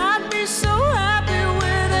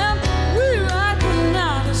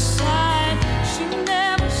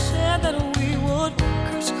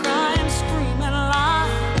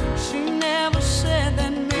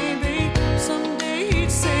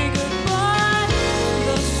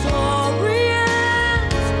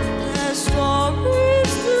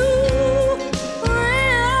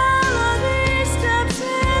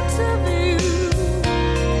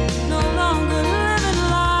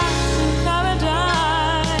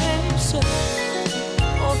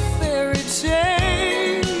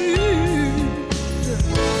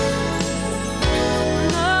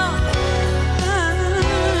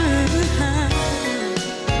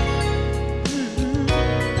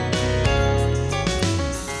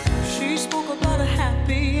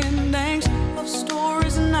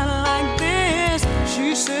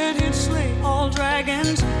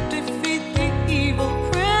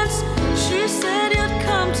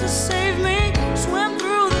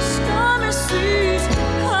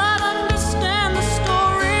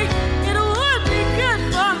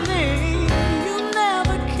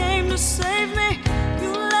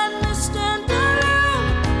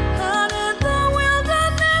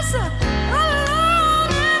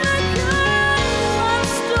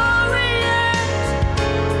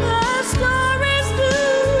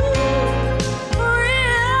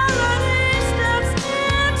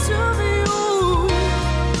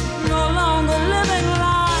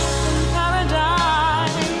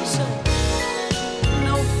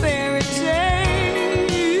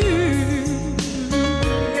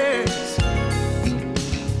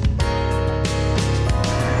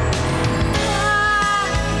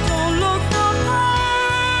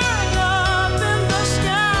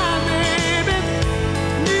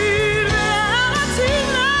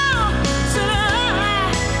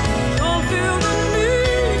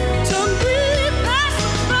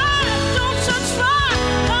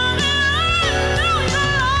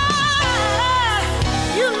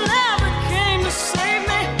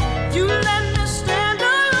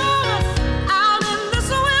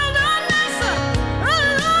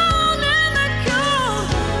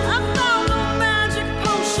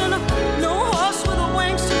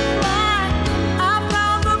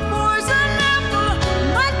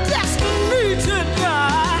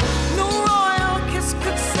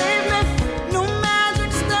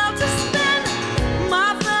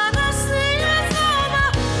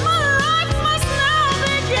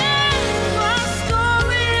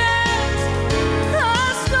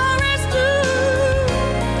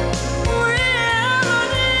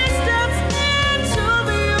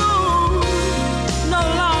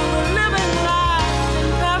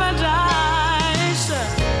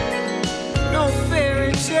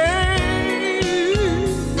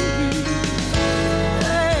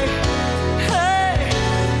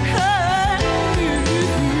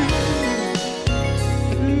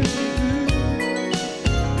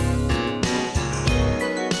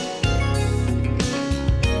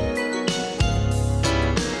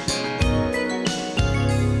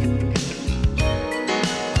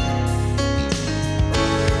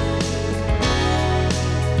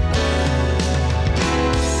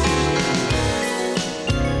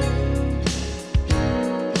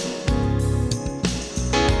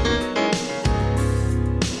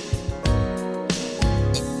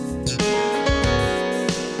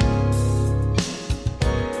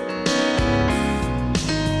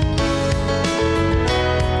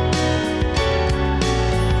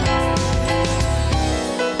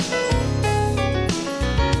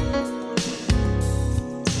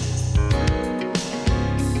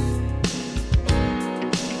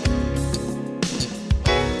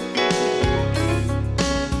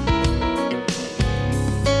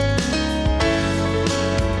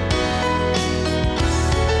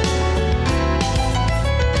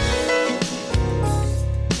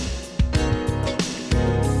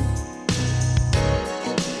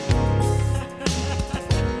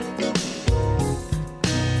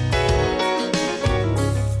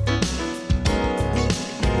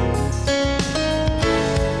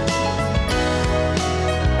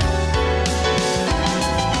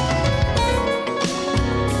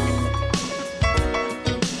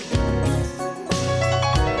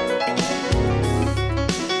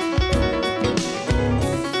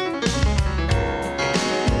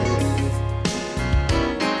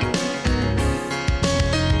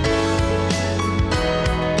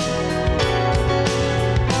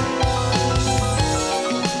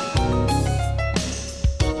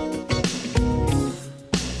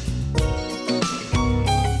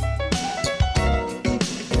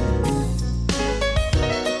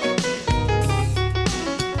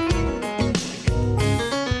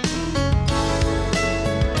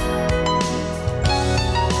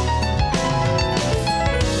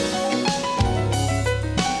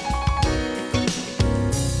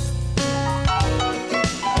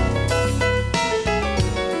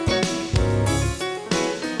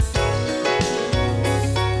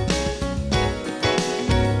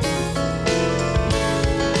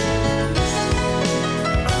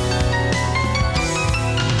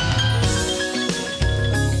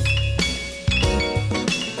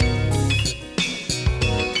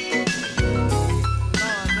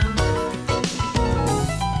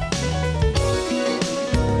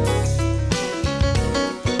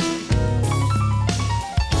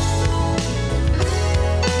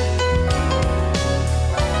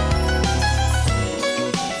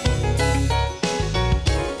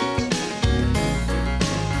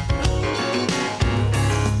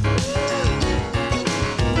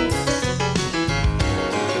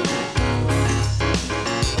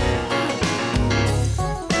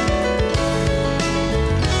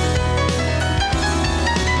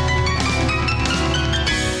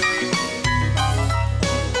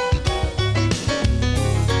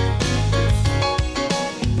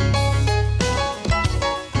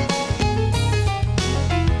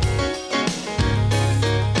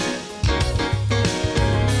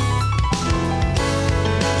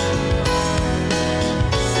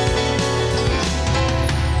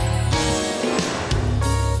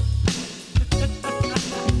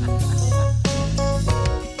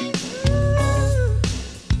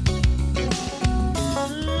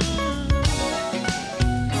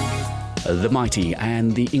 the mighty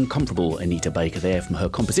and the incomparable Anita Baker there from her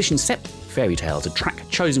composition set, Fairy Tales, a track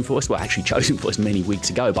chosen for us many weeks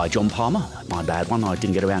ago by John Palmer. My bad one, I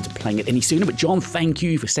didn't get around to playing it any sooner, but John, thank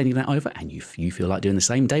you for sending that over, and if you feel like doing the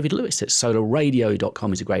same, David Lewis at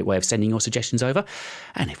solarradio.com is a great way of sending your suggestions over,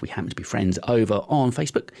 and if we happen to be friends over on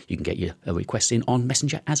Facebook, you can get your requests in on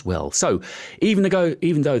Messenger as well. So, even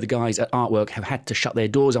though the guys at Artwork have had to shut their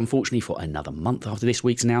doors, unfortunately, for another month after this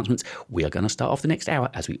week's announcements, we are going to start off the next hour,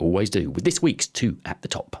 as we always do, with this week's Two at the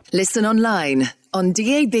Top. Listen online, on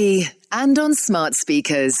DAB, and on smart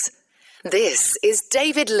speakers. This is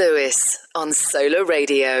David Lewis on Solar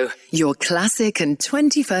Radio, your classic and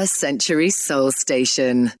 21st century soul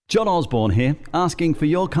station. John Osborne here, asking for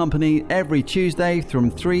your company every Tuesday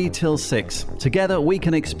from 3 till 6. Together we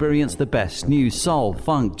can experience the best new soul,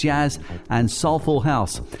 funk, jazz and soulful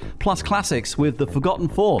house. Plus classics with The Forgotten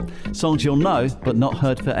Four, songs you'll know but not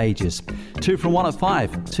heard for ages. 2 from 1 at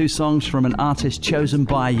 5, 2 songs from an artist chosen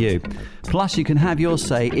by you. Plus you can have your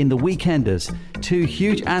say in The Weekenders, 2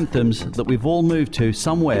 huge anthems that we've all moved to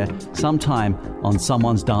somewhere, sometime on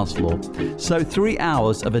someone's dance floor. So 3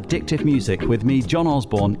 hours of addictive music with me, John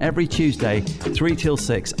Osborne, every Tuesday, 3 till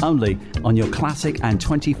 6, only on your classic and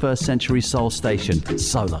 21st century soul station,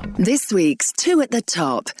 Solar. This week's Two at the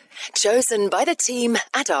Top, chosen by the team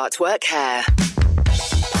at Artwork Hair.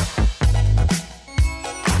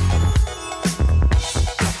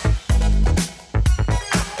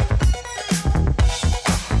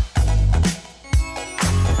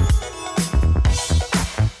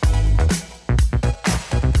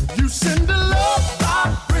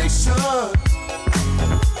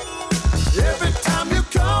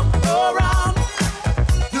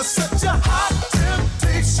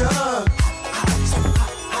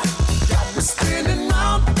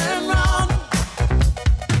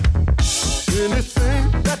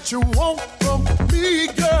 You want from me,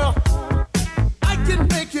 girl, I can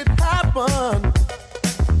make it happen.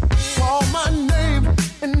 Call my name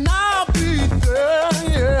and I'll be there,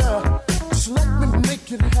 yeah. Just let me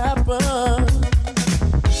make it happen.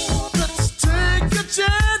 Let's take a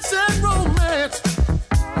chance at romance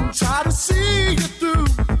and try to see you through.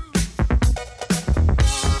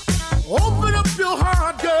 Open up your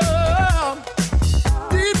heart, girl,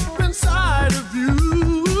 deep inside of you.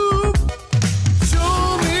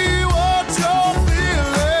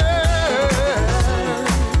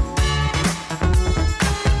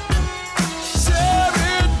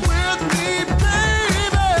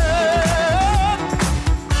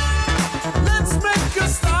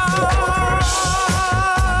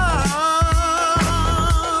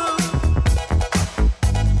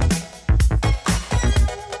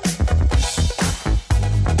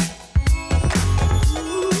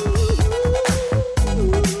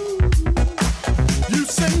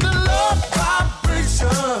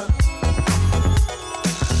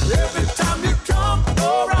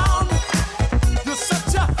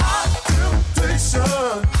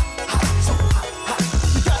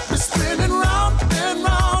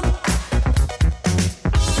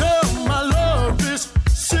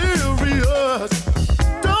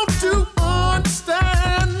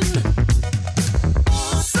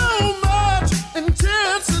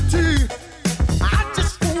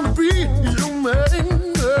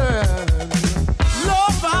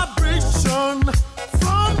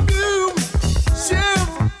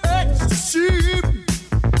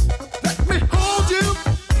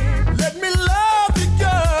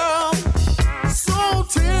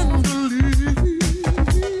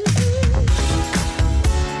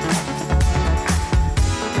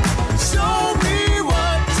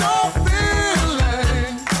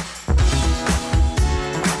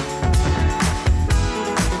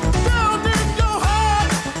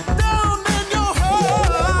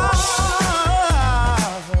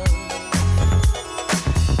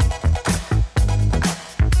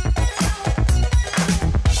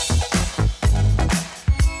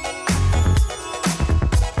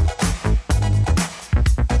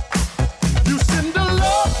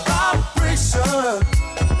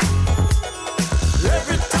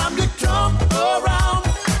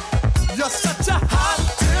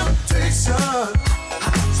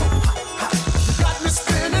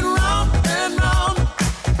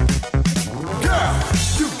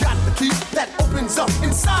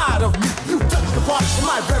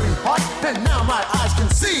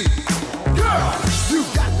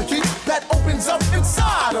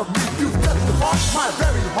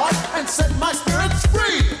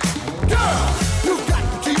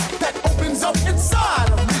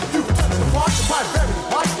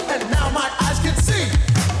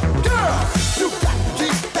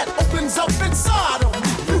 Inside of me,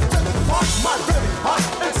 you touch the part of my very heart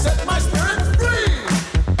and set my spirit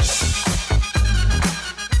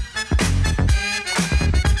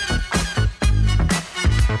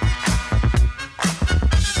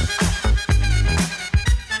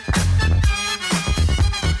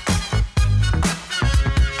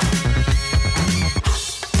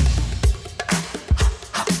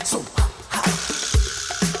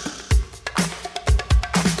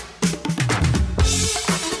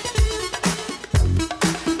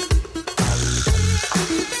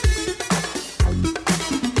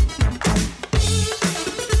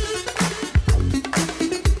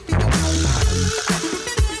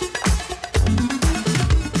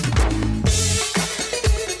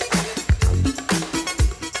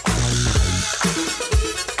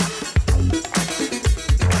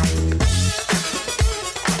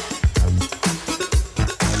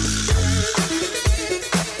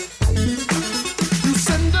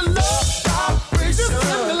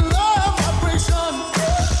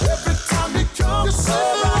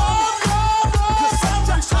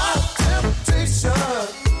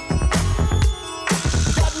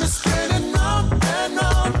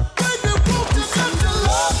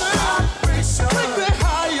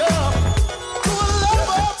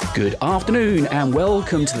Good afternoon and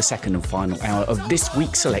welcome to the second and final hour of this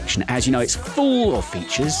week's selection. As you know, it's full of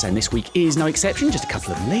features and this week is no exception. Just a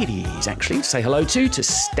couple of ladies actually to say hello to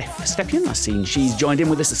Steph Stepien. I've seen she's joined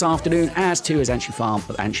in with us this afternoon, as too as Anshu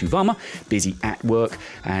Varma, busy at work,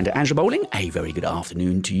 and Angela Bowling. A very good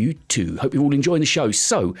afternoon to you too. Hope you're all enjoying the show.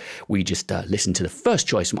 So we just listened to the first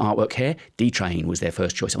choice from Artwork Hair. D-Train was their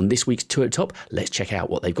first choice on this week's Two at Top. Let's check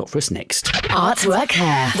out what they've got for us next. Artwork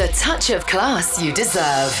Hair, the touch of class you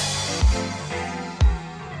deserve.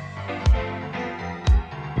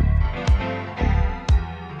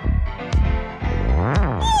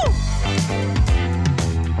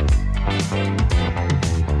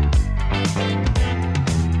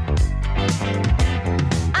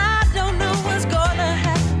 I don't know what's gonna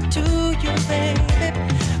happen to you, baby,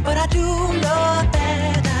 but I do know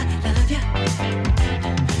that I love you.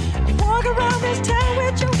 You walk around this town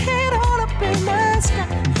with your head on up in the sky,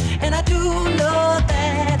 and I do know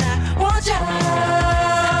that I want you.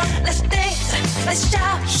 Let's dance, let's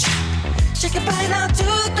shout, shake your body down to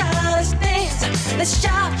the ground. Let's dance, let's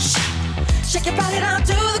shout, shake your body down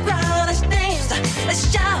to the ground. Let's dance,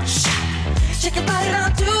 let's shout, shake your body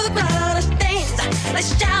down to the ground. Let's dance,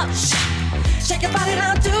 let's shout, shake your body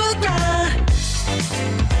down to the ground.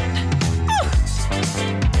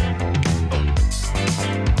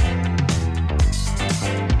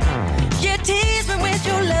 You tease me with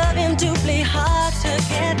your loving, doubly hard to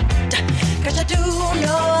get, 'cause I do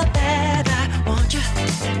know that I want you.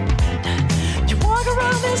 You walk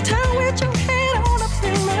around this town with your head on up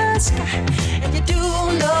in the sky, and you do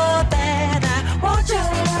know that I want you.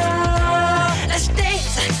 Let's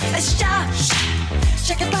dance, let's shout,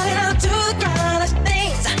 shake your body down to the ground. Let's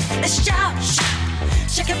dance, let's shout,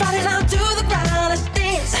 shake your body down to the ground. Let's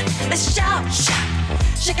dance, let's shout,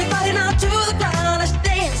 shake your body down to the ground. Let's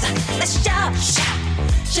dance, let's shout,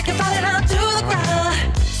 shake your body down to the ground.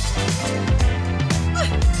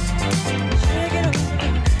 Shake it up.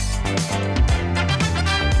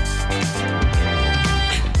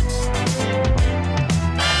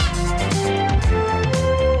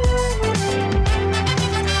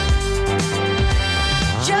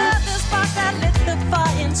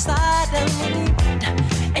 Inside of me,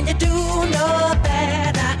 and you do know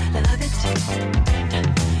that I love it.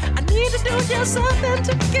 I need to do just something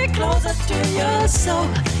to get closer to your soul,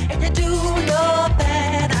 and you do know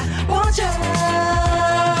that I want you.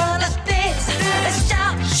 Let's dance, let's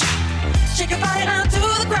shout, shake your body down to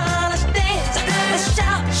the ground. Let's dance, let's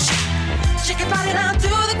shout, shake your body down to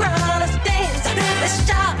the ground. Let's dance, let's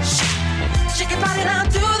shout, shake your body down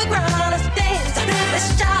to the ground. Let's dance, let's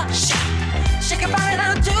shout, shake your body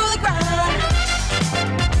down to the ground.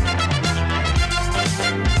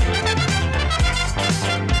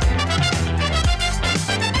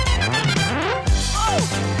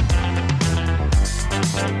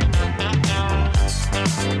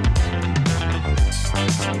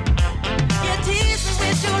 You tease me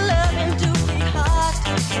with your loving, do be hard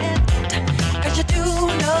to get, 'cause you do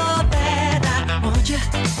know that I want you.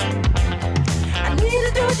 I need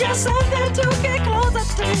to do just something to get closer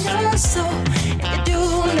to your soul, and you do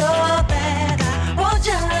know that I want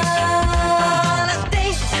you. Let's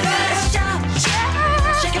dance, let's shout,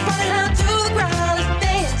 shake your body down to the ground. Let's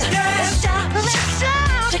dance, let's shout,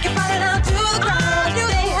 shake your body down to the ground.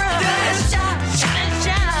 Let's dance, let's shout,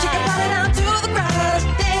 shake your body down to the ground. Let's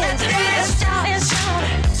dance, let's shout,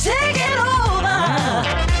 take it over.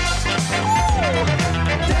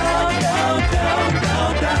 Down, down, down,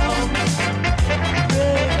 down, down.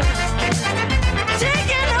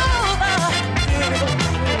 Take it over.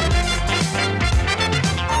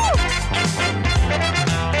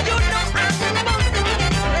 You know I'm supposed to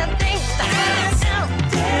get things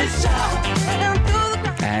dance out.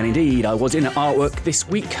 And indeed, I was in at Artwork this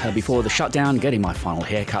week before the shutdown, getting my final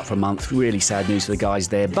haircut for a month. Really sad news for the guys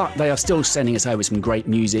there, but they are still sending us over some great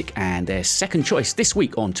music, and their second choice this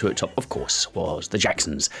week on Two at Top, of course, was the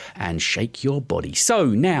Jacksons and Shake Your Body. So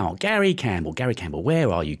now, Gary Campbell,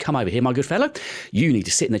 where are you? Come over here, my good fellow. You need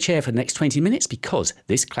to sit in the chair for the next 20 minutes because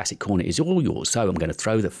this Classic Corner is all yours. So I'm going to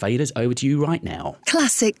throw the faders over to you right now.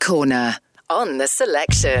 Classic Corner on the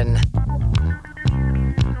selection.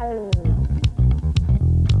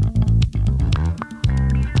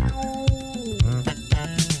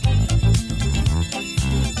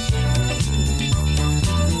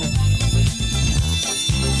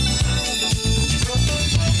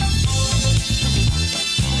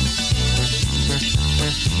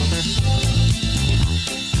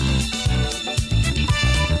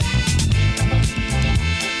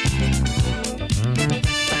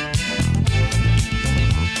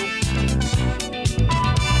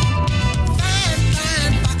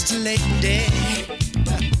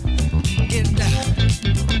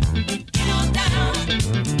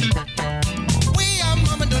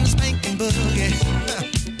 boogie.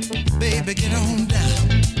 Baby, get on down.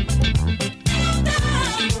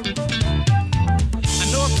 I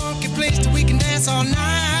know a funky place that we can dance all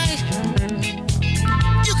night.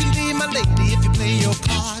 You can be my lady if you play your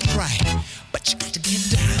cards right, but you got to get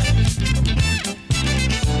down.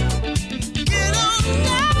 Get on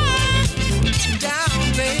down, get down,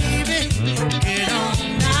 baby. Get on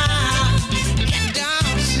down, get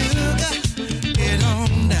down, sugar. Get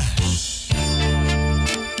on down.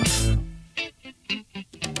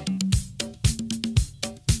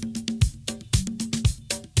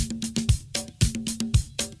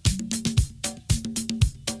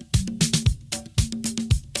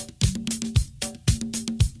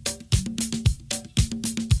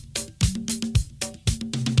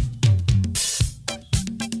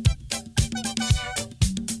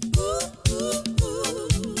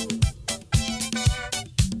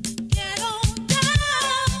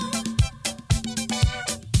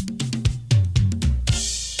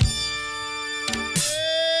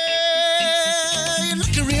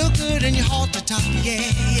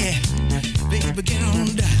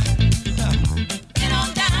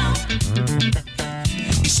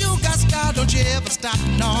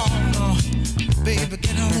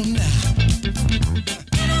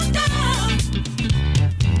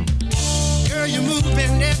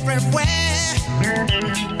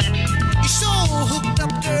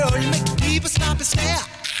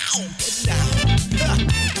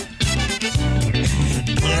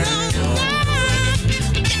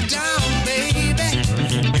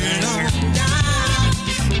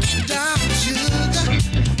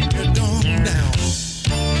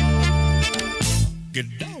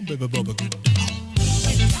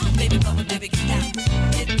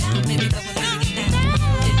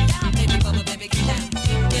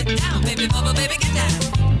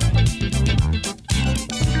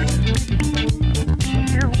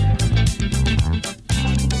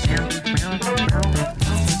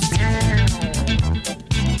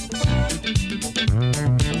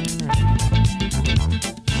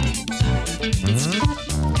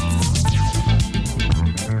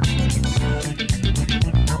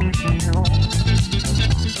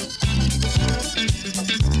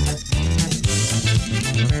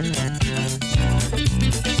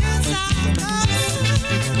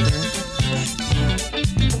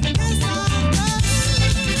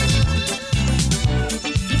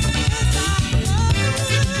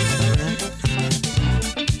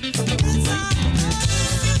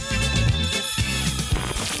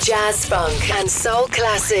 Jazz, funk and soul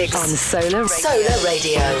classics on Solar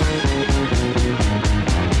Radio.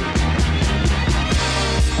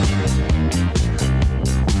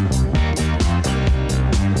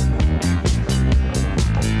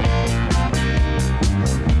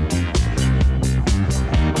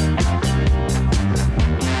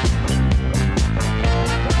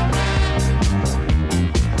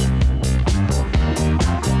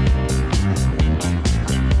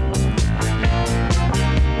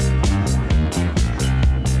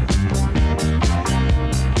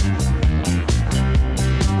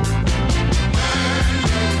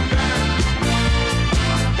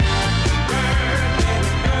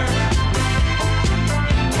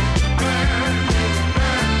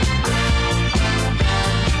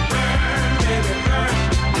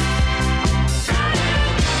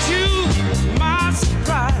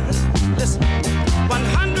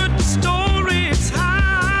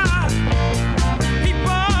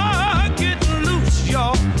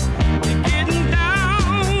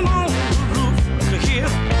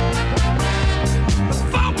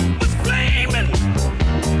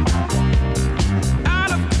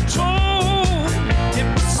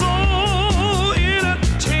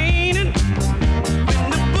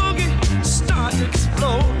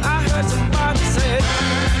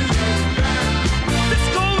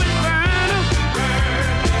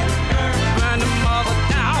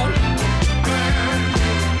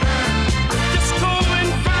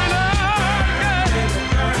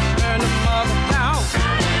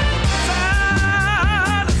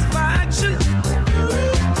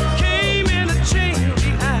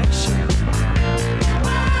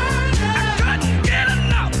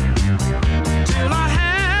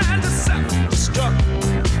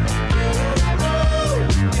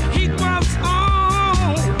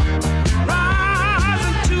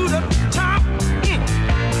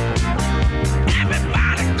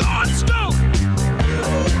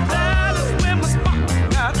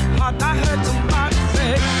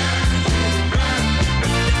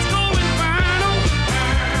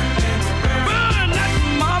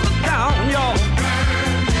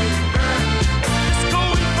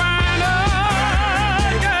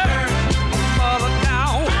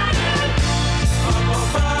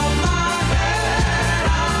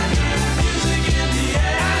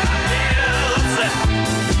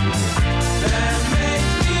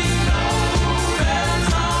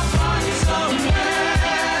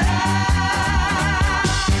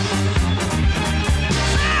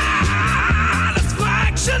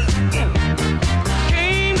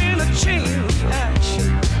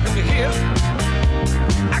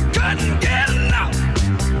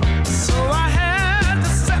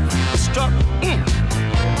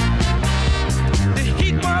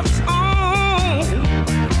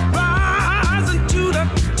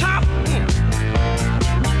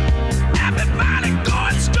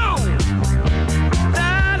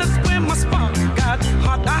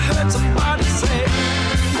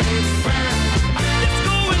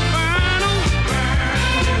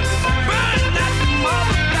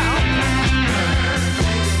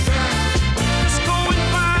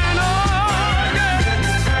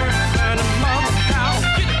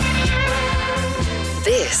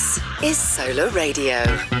 is Solar Radio.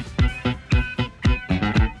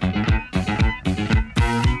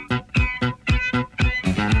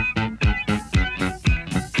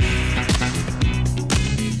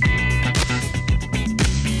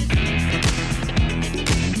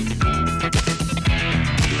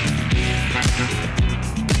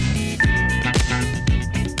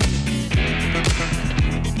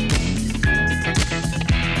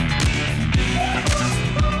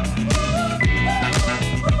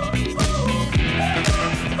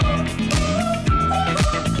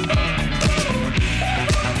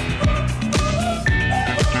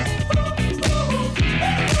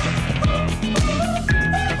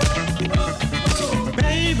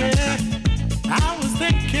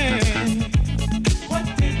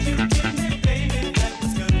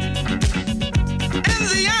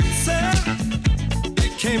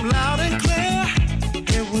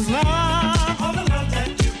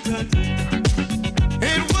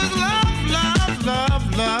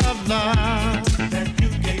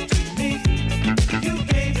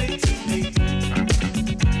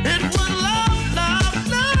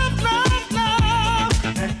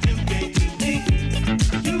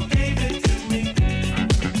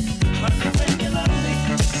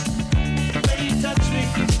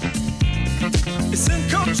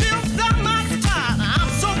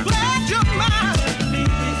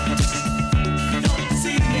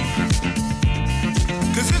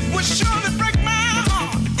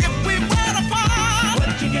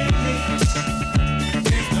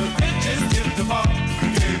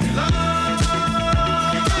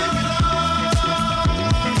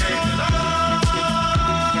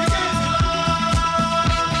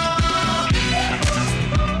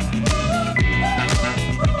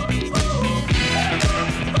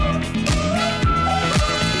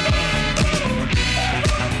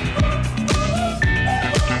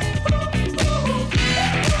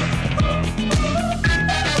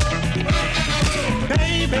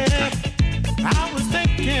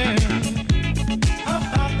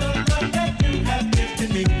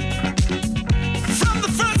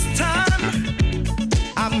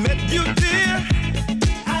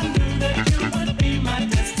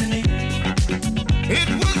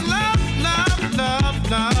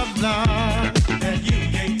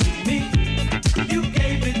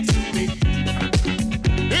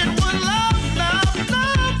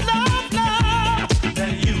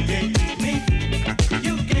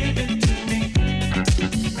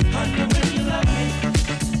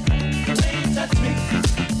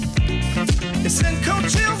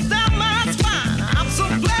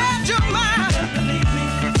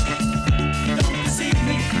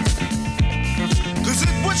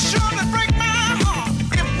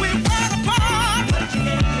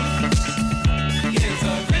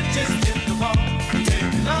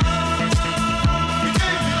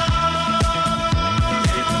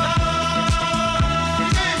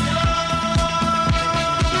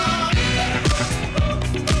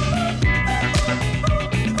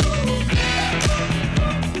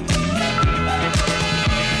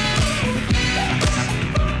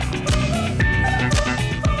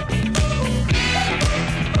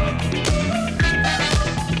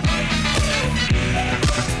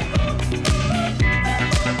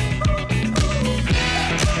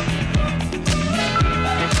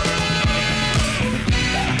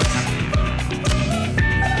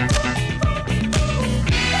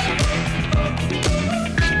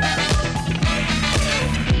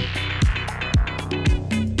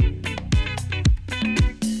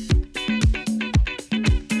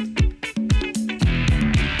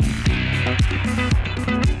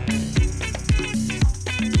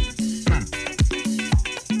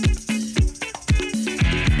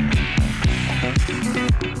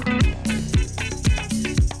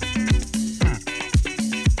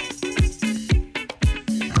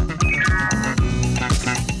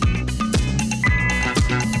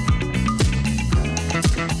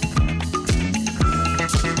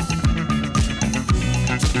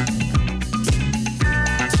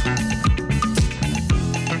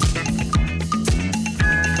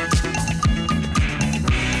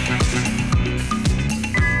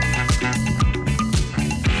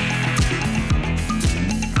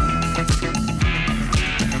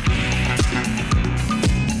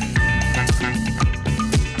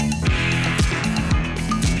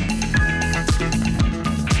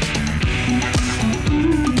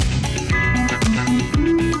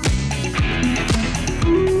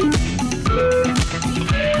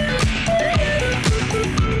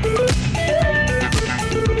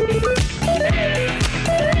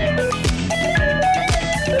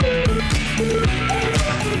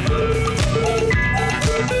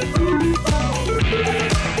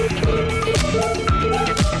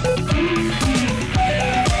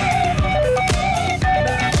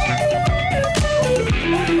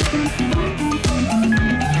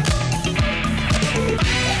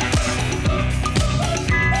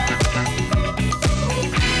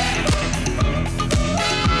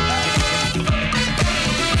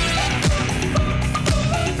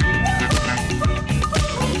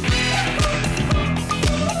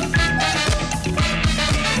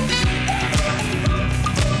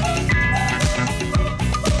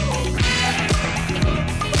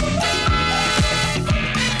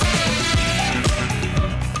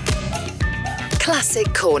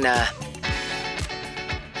 Corner.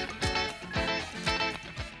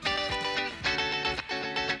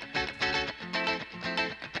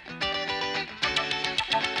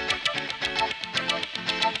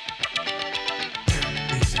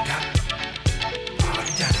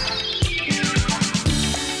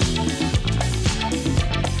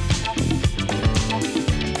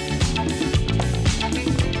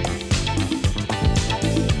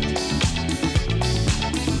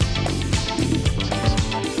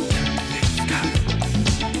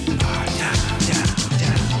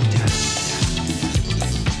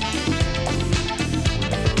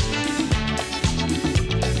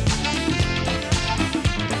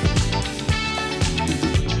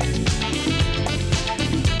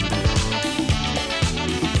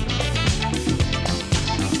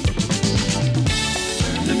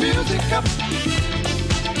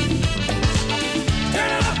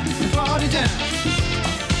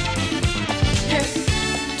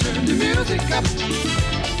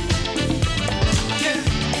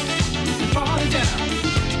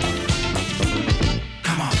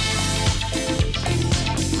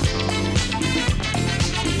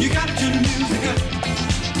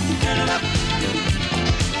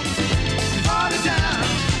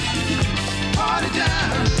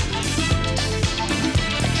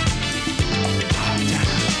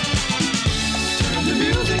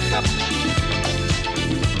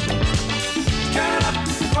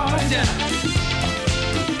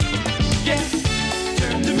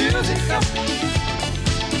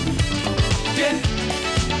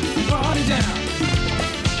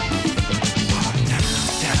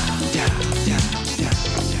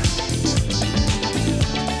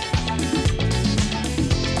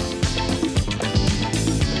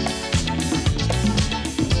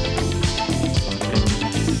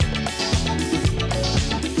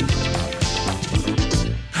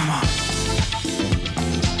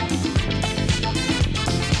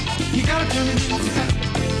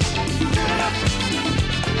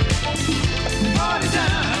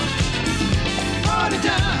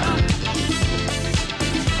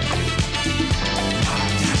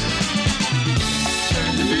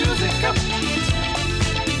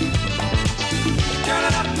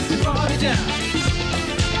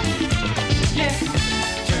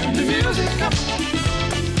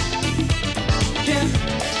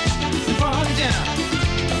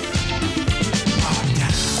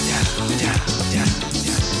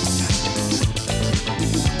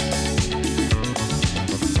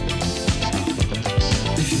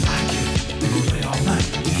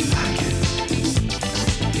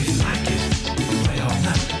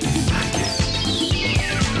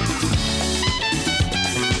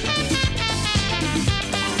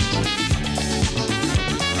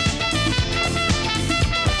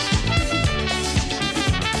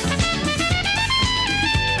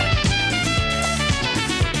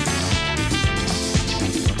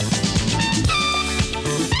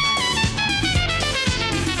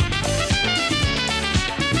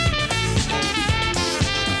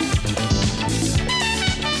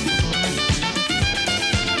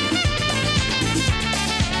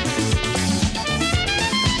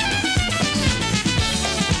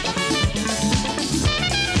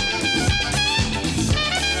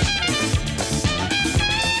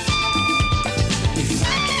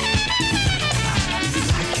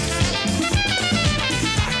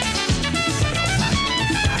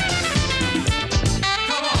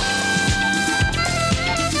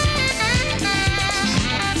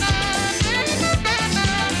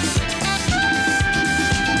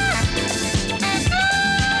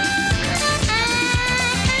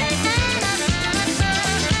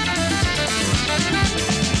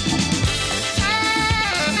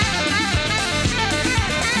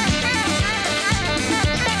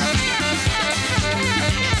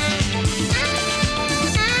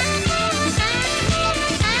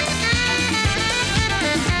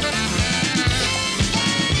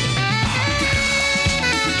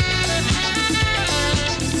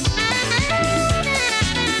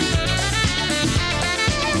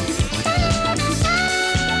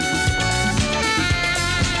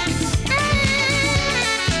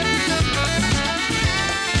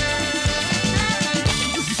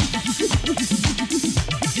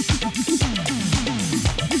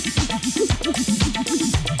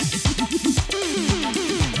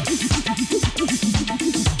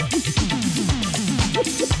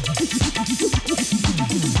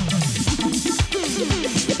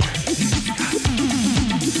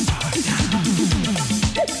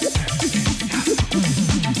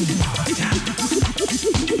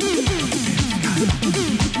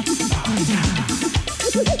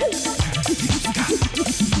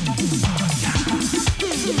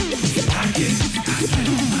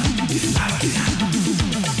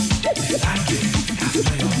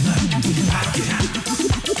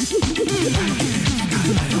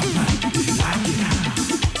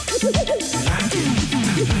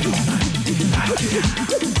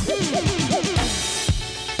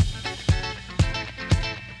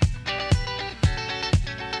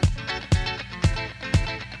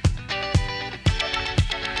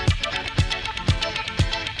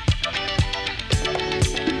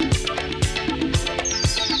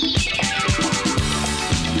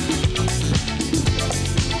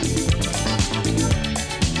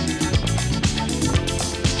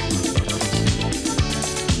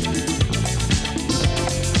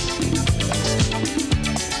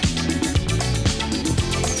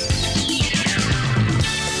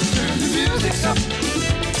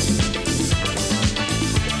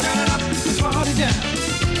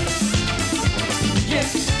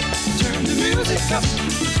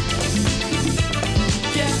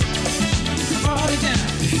 Party down.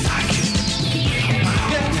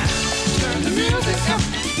 Yeah, turn the music up.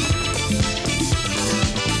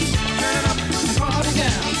 Turn it up and party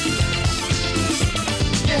down.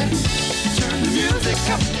 Yeah, turn the music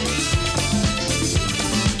up.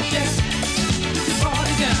 Yeah,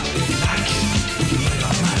 party down.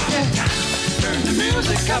 Yeah, turn the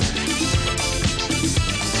music up.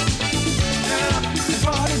 Turn it up and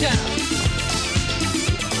party down.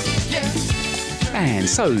 And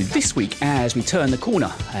so this week, as we turned the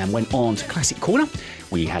corner and went on to Classic Corner,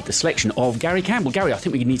 we had the selection of Gary Campbell. Gary, I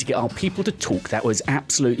think we need to get our people to talk. That was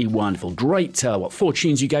absolutely wonderful. Great, 4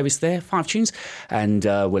 tunes you gave us there? 5 tunes? And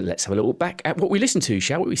well, let's have a look back at what we listened to,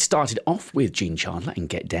 shall we? We started off with Gene Chandler and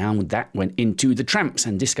Get Down. That went into The Tramps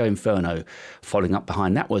and Disco Inferno. Following up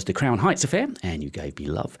behind that was The Crown Heights Affair and You Gave Me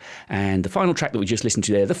Love. And the final track that we just listened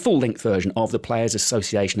to there, the full-length version of the Players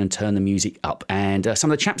Association and Turn the Music Up. And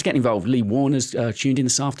some of the chaps getting involved. Lee Warner's tuned in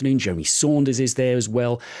this afternoon. Jeremy Saunders is there as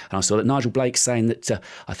well. And I saw that Nigel Blake saying that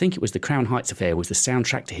I think it was The Crown Heights Affair was the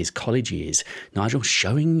soundtrack to his college years. Nigel,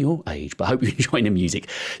 showing your age, but I hope you're enjoying the music.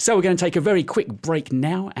 So we're going to take a very quick break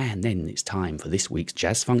now, and then it's time for this week's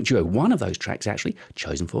Jazz Funk Duo. One of those tracks, actually,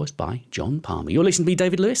 chosen for us by John Palmer. You're listening to me,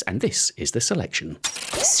 David Lewis, and this is The Selection.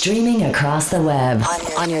 Streaming across the web,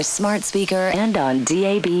 on your smart speaker, and on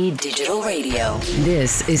DAB Digital Radio.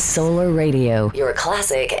 This is Solar Radio, your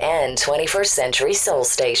classic and 21st century soul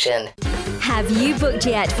station. Have you booked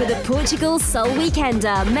yet for the Portugal Soul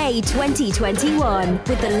Weekender May 2021?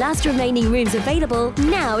 With the last remaining rooms available,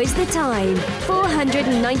 now is the time.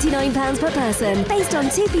 £499 per person, based on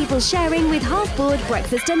 2 people sharing with half-board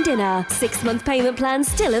breakfast and dinner. 6-month payment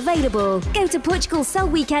plans still available. Go to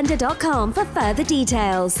PortugalSoulWeekender.com for further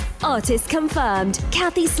details. Artists confirmed: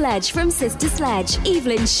 Kathy Sledge from Sister Sledge,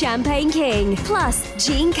 Evelyn Champagne King, plus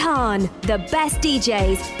Gene Khan. The best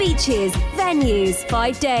DJs, beaches, venues,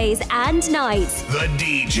 5 days and nights. The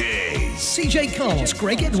DJs. CJ Carls,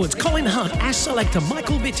 Greg Edwards, Colin Hunt, Ash Selector,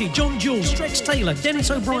 Michael Vitti, John Jules, Strex Taylor, Dennis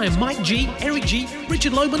O'Brien, Mike G, Eric G,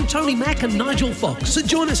 Richard Loban, Tony Mack and Nigel Fox. So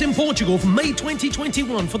join us in Portugal for May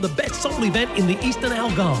 2021 for the best soul event in the Eastern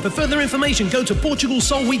Algarve. For further information, go to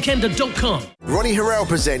PortugalSoulWeekender.com. Ronnie Harrell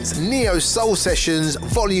presents Neo Soul Sessions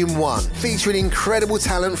Volume 1, featuring incredible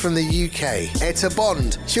talent from the UK. Etta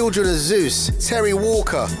Bond, Children of Zeus, Terry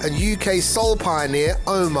Walker and UK soul pioneer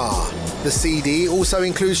Omar. The CD also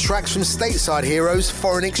includes tracks from stateside heroes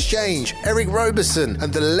Foreign Exchange, Eric Roberson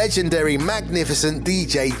and the legendary magnificent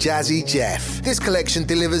DJ Jazzy Jeff. This collection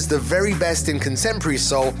delivers the very best in contemporary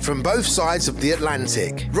soul from both sides of the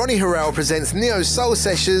Atlantic. Ronnie Harrell presents Neo Soul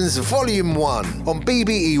Sessions Volume 1 on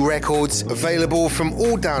BBE Records, available from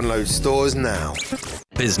all download stores now.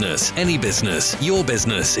 Business, any business, your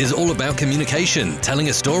business is all about communication, telling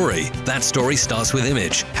a story. That story starts with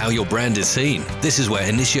image, how your brand is seen. This is where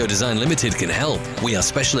Initio Design Limited can help. We are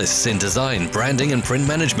specialists in design, branding and print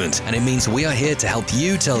management, and it means we are here to help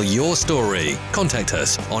you tell your story. Contact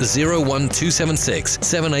us on 01276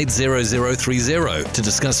 780030 to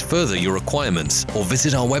discuss further your requirements, or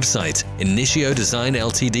visit our website,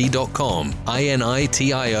 initiodesignltd.com,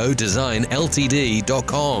 INITIO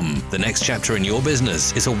designltd.com. The next chapter in your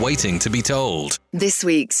business is awaiting to be told. This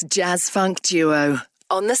week's Jazz Funk Duo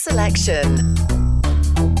on The Selection.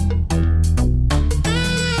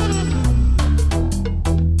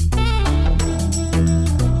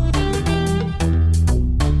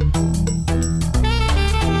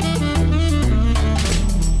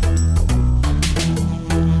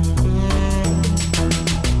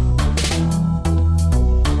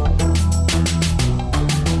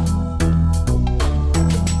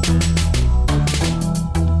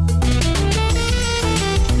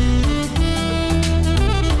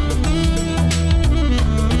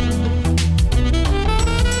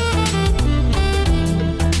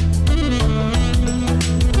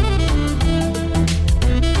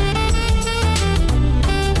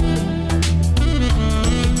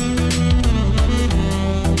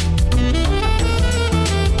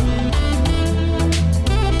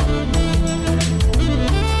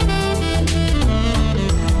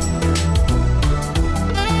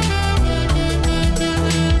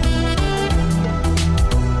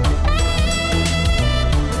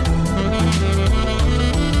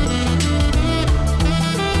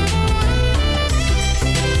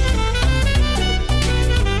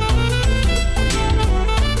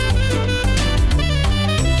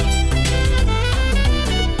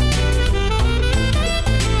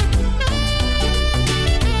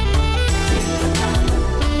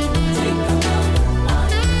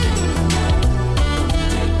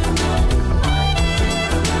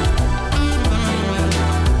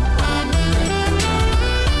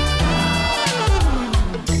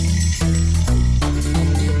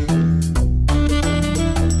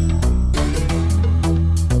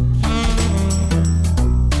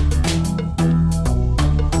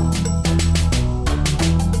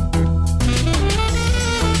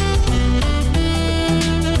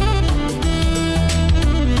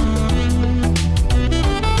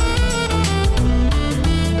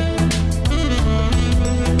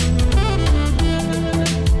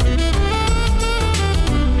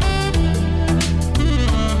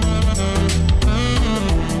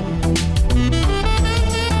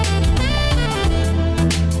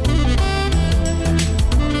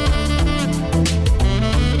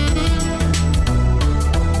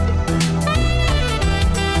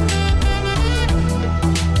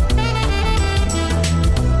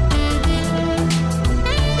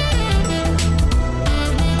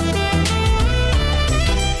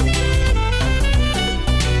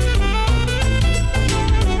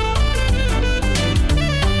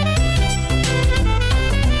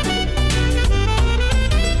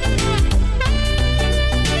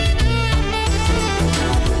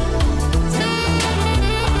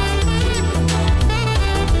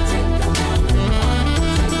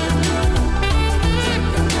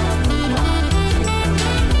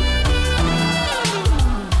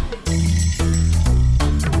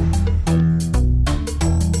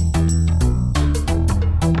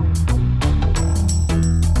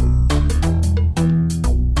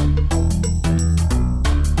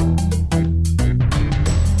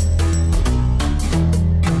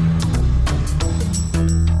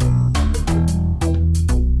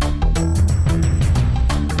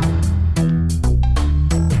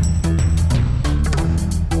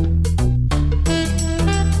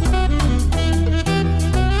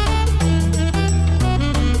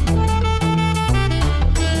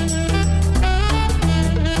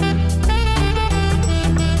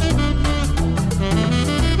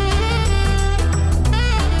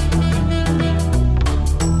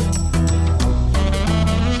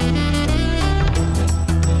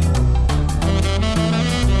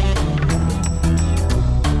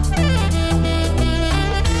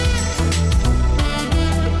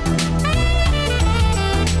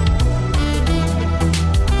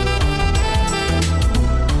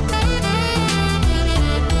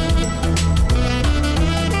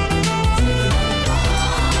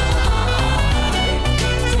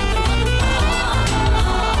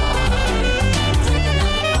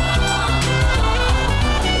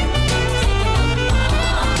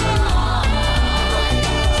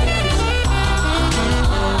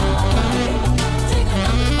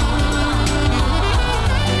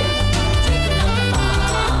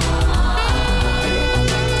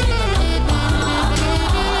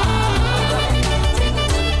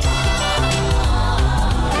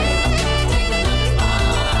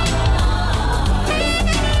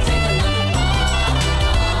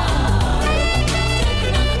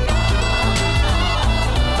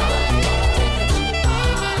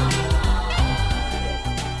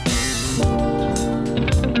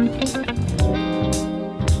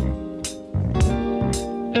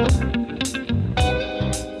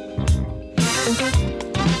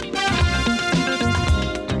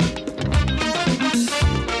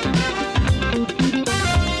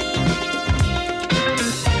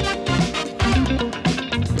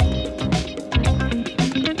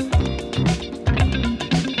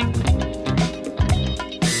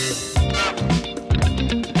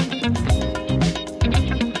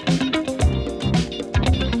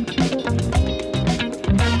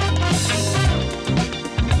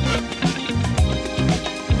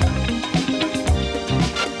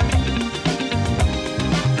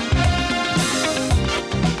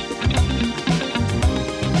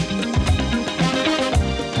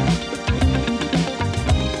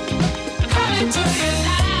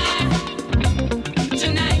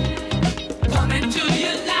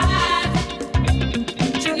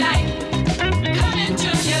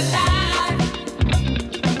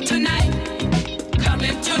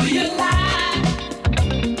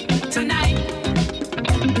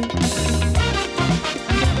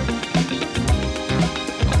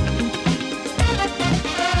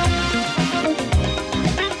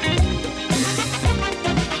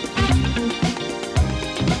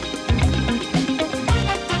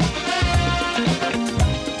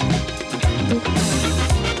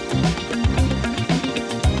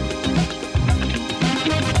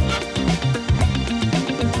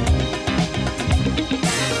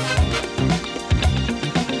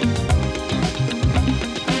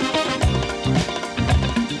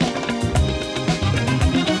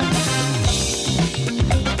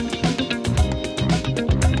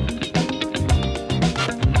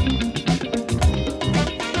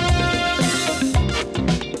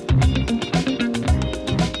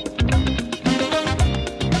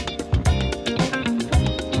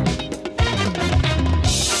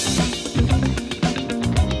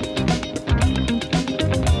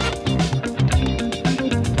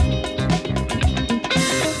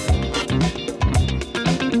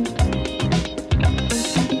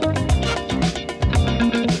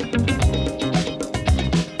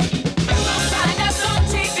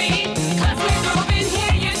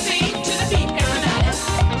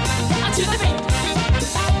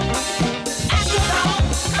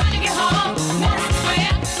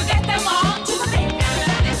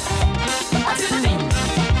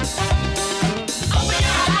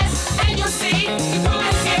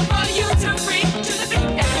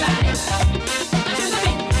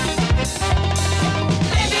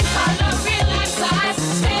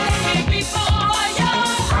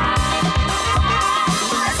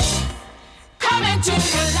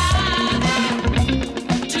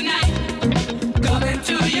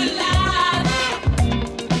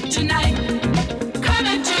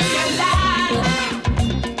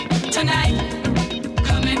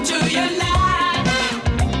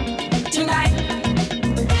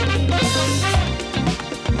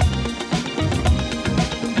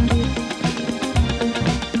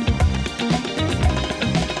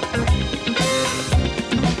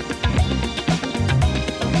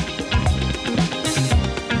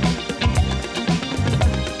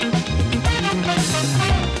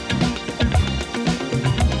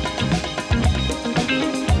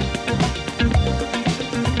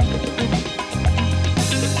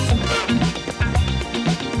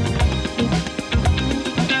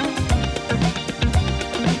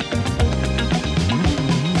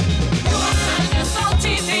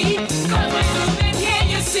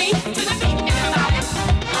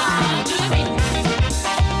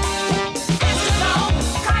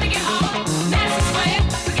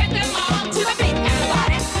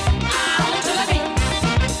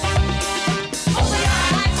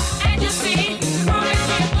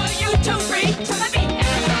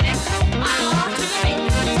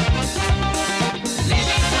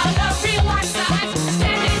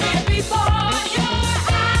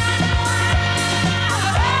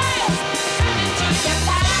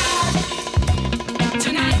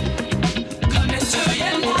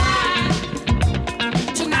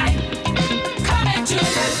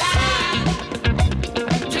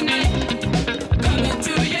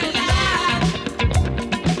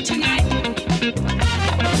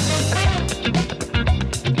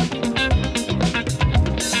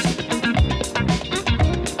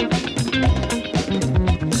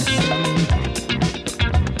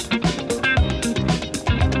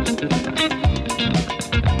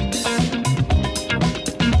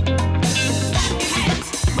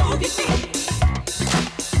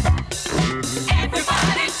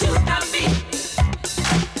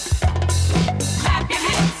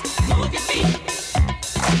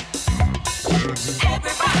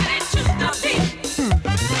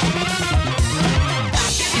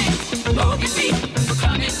 Move your feet,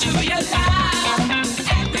 coming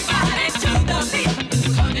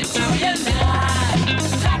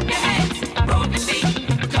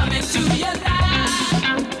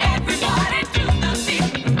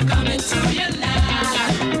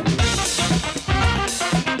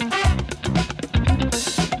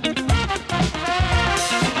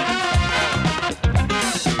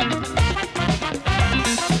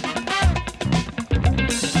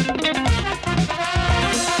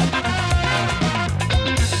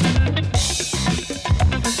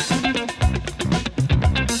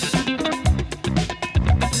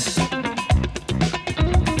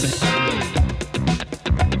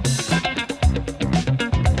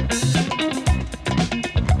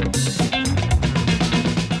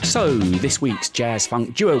So, this week's jazz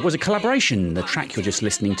funk duo was a collaboration. The track you're just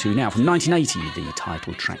listening to now from 1980, the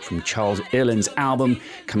title track from Charles Ireland's album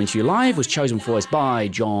Coming to You Live, was chosen for us by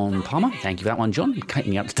John Palmer. Thank you for that one, John. You're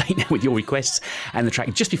keeping me up to date now with your requests. And the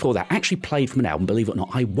track just before that actually played from an album, believe it or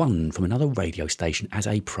not, I won from another radio station as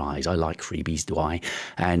a prize. I like freebies, do I?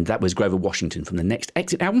 And that was Grover Washington from the Next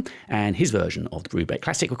Exit album, and his version of the Brubeck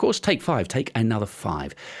classic, of course, Take 5, Take Another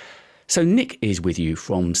 5. So Nick is with you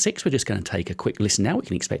from 6. We're just going to take a quick listen now. We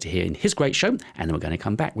can expect to hear in his great show, and then we're going to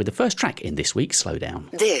come back with the first track in this week's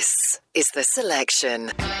Slowdown. This is The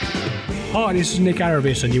Selection. Hi, this is Nick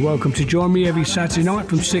Aravis, and you're welcome to join me every Saturday night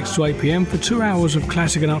from 6 to 8 p.m. for 2 hours of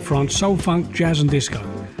classic and upfront soul, funk, jazz and disco.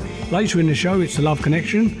 Later in the show, it's The Love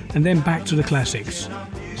Connection, and then back to the classics.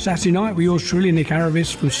 Saturday night with yours truly, Nick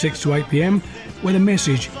Aravis, from 6 to 8 p.m, where the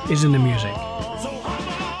message is in the music.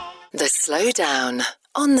 The Slowdown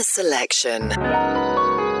on The Selection.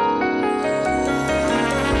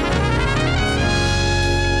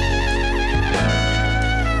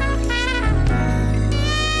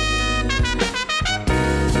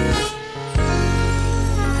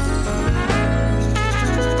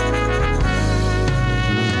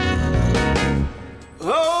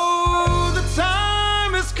 Oh, the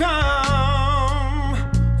time has come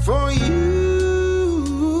for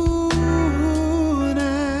you and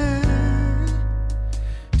I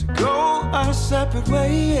to go our separate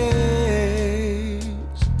ways.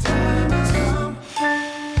 Time has come.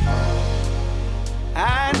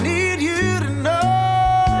 I need you to know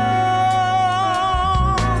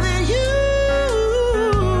that you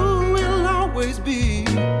will always be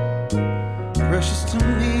precious to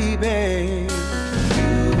me, babe.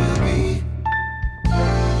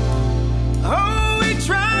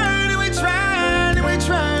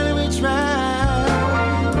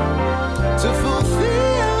 To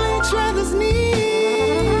fulfill each other's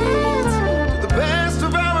needs to the best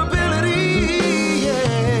of our ability,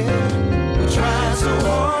 yeah. We try so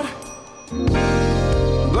hard,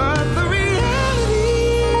 but the reality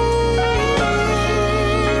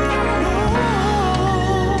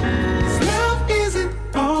is love isn't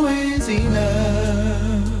always enough.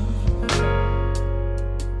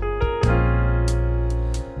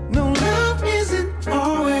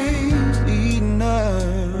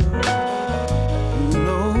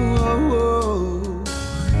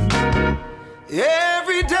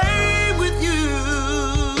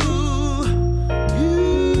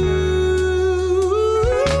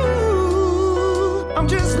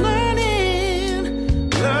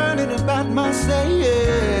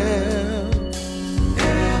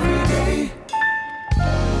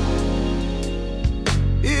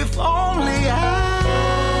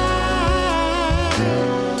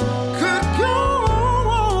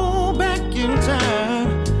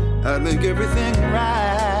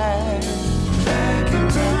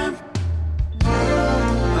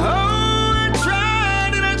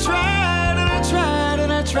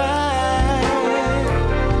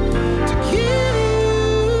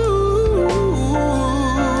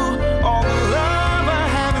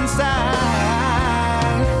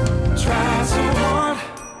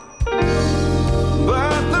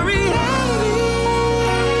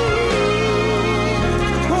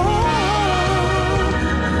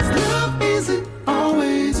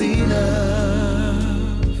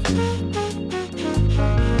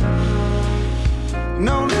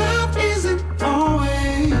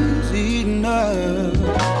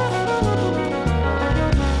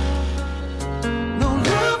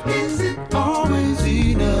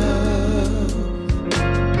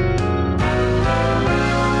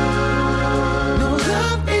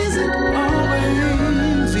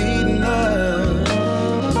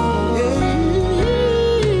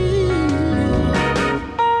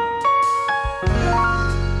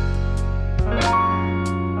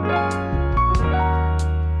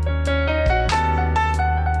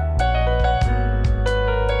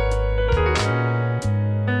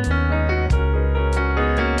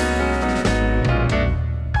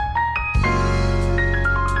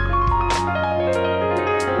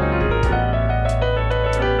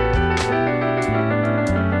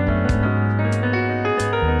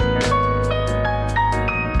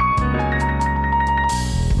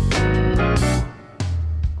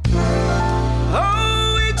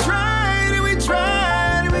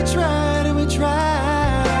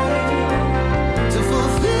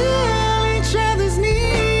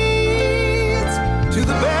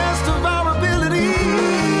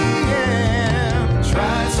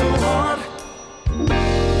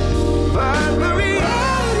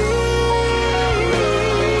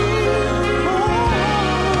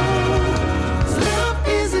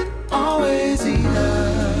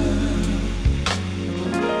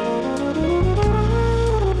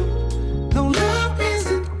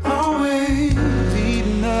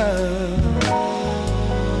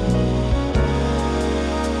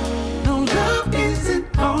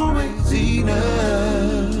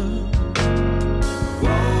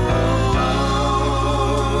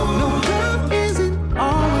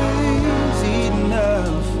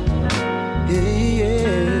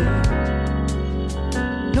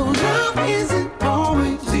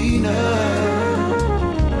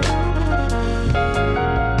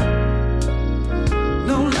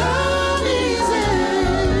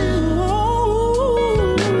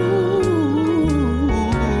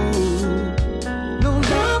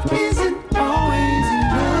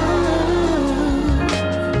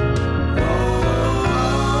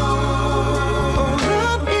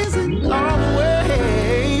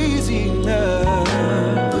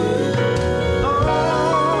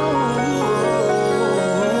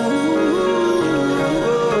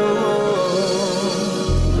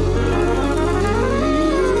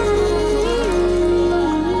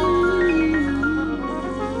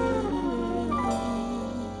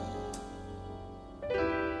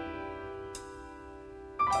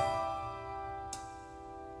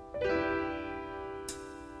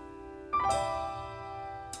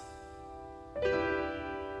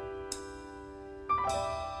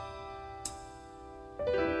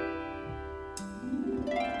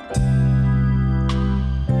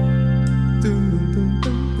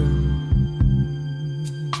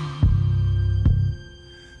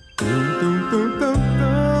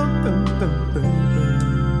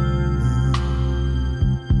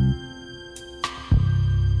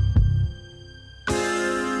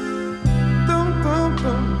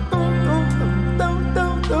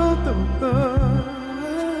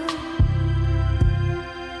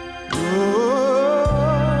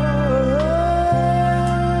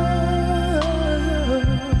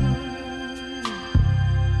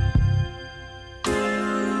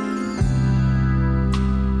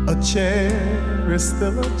 chair is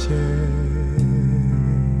still a chair,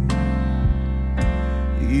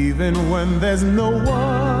 even when there's no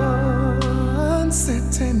one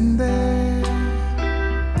sitting there.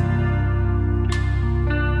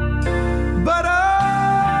 But a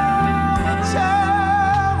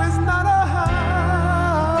chair is not a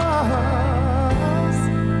house,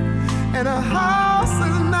 and a house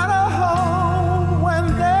is not a home when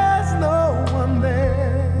there's no one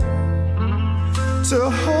there to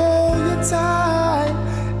hold you tight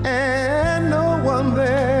and no one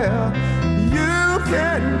there you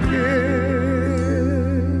can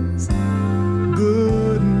kiss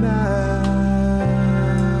good night.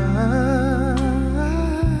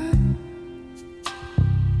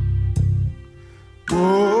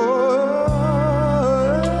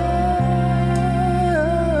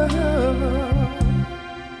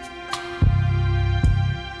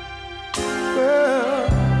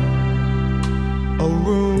 A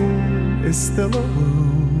room is still a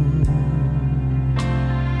room,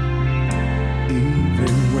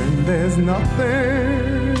 even when there's nothing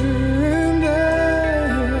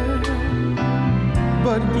there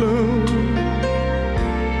but gloom.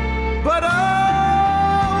 But a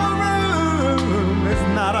room is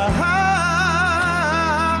not a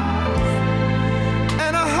house,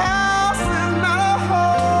 and a house is not a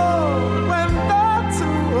home when the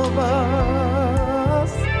two of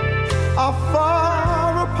us are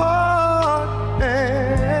far apart,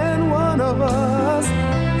 and one of us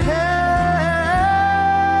has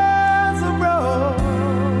a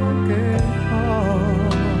broken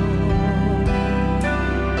heart.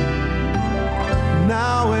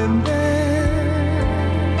 Now and then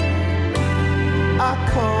I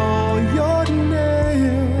call your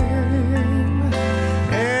name,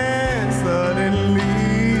 and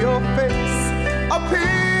suddenly your face appears,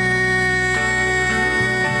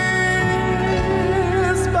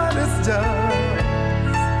 but it's just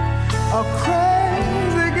a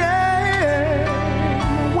crazy game.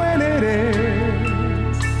 When it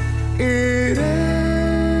ends, it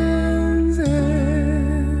ends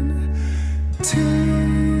in tears.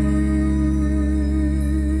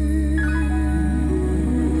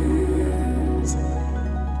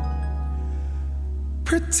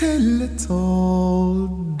 Pretty little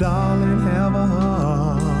darling, have a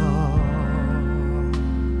heart.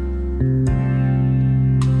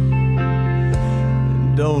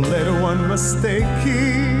 Don't let one mistake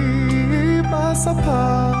keep us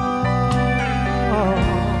apart.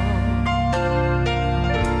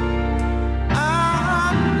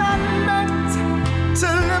 I'm not meant to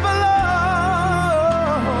live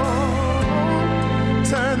alone.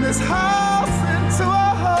 Turn this house into a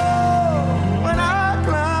home when I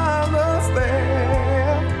climb the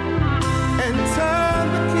stair and turn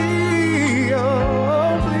the key.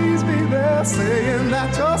 Oh, please be there, saying that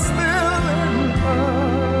you're still in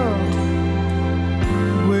love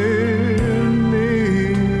with me.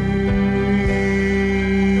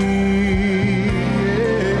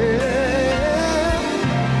 Yeah.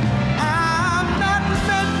 I'm not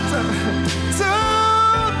meant to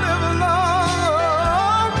live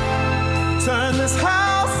alone. Turn this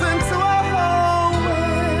house into a home where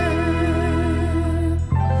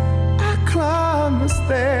I climb the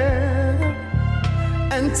stair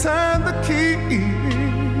and turn the key.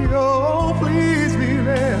 Oh, please be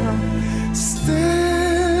there,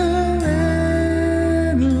 still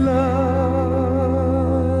in love.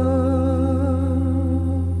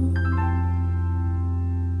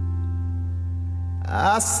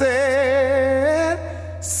 I said,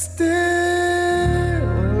 still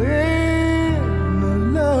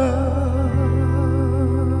in love.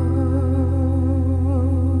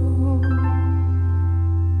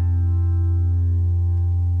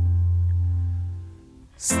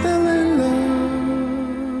 Still in love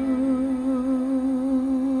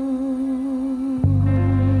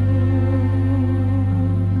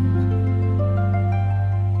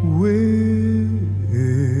with me.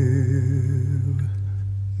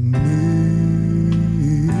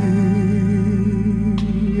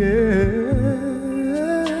 Yeah.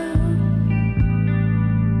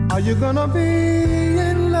 Are you gonna be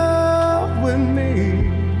in love with me?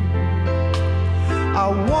 I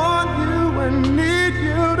want you and need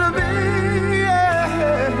you to be,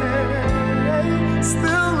 yeah,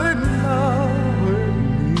 still in love with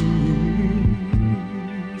me.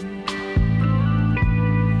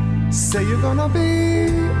 Say you're gonna be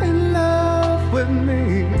in love with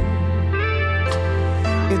me.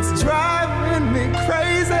 It's driving me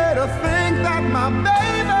crazy to think that my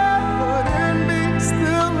baby wouldn't be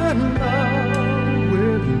still in love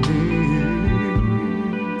with me.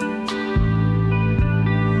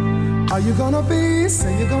 Are you you gonna be?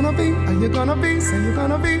 Say you're gonna be. Are you gonna be? Say you're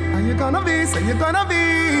gonna be. Are you gonna be? Say you're gonna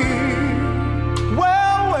be.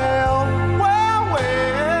 Well, well, well,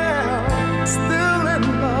 well. Still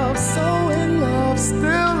in love, so in love,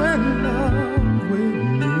 still in love with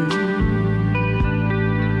me.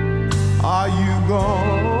 Are you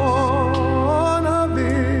gonna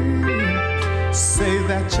be? Say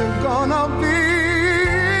that you're gonna be.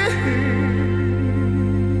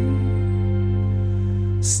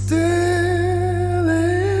 Still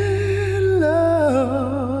in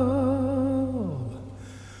love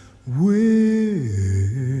with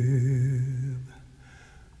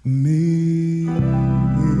me.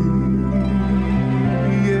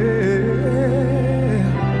 Yeah,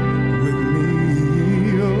 with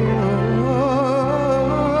me.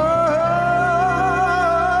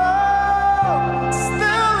 Oh,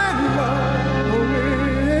 still in love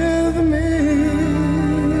with me.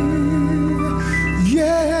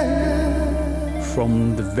 Yeah.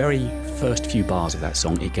 From the very first few bars of that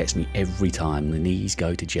song, it gets me every time. The knees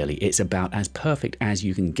go to jelly. It's about as perfect as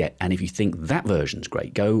you can get. And if you think that version's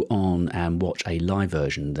great, go on and watch a live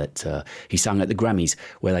version that he sung at the Grammys,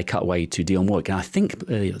 where they cut away to Dionne Warwick. And I think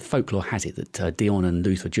folklore has it that Dionne and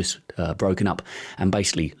Luther just broken up, and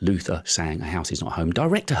basically Luther sang A House Is Not Home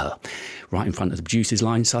direct to her, right in front of the producer's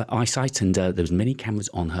eyesight, and there was many cameras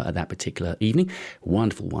on her at that particular evening.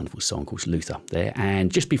 Wonderful, wonderful song called Luther there.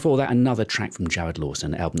 And just before that, another track from Jared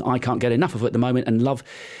Lawson, an album I can't get enough of at the moment, and love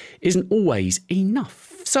isn't always enough.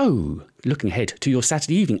 So, looking ahead to your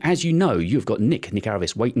Saturday evening, as you know, you've got Nick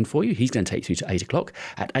Aravis waiting for you. He's going to take you to 8 o'clock.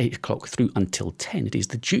 At 8 o'clock through until 10, it is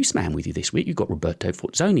the Juice Man with you this week. You've got Roberto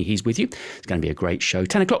Forzzoni, he's with you. It's going to be a great show.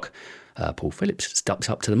 10 o'clock. Paul Phillips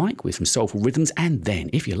steps up to the mic with some soulful rhythms, and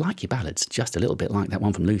then, if you like your ballads just a little bit like that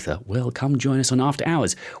one from Luther, well, come join us on After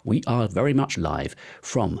Hours. We are very much live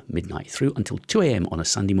from midnight through until 2 a.m. on a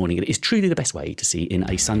Sunday morning. It is truly the best way to see in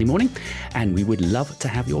a Sunday morning, and we would love to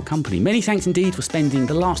have your company. Many thanks indeed for spending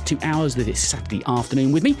the last 2 hours of this Saturday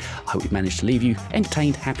afternoon with me. I hope we've managed to leave you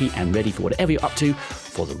entertained, happy, and ready for whatever you're up to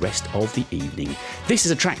for the rest of the evening. This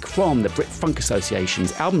is a track from the Brit Funk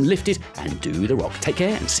Association's album Lifted and Do the Rock. Take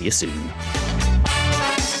care and see you soon.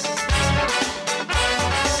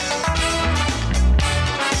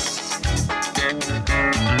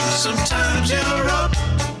 Sometimes you're up,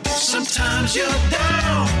 sometimes you're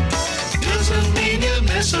down. Doesn't mean you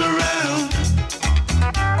mess around.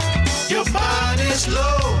 Your body's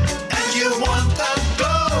low and you want to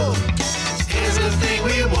go. Here's the thing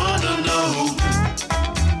we want to know.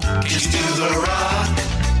 Just do the rock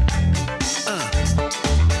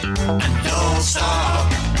and don't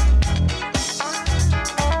stop.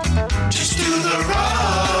 Just do the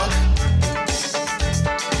rock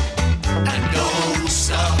and don't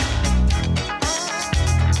stop.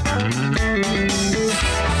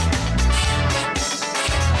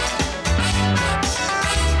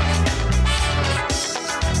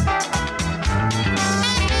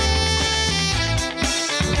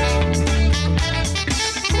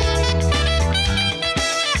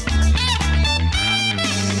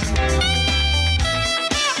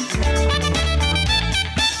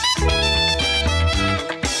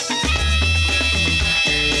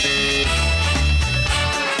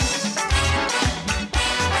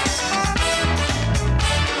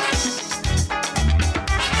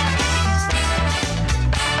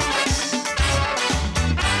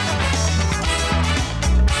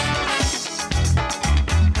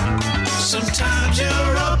 Sometimes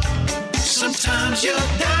you're up, sometimes you're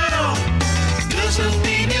down. Doesn't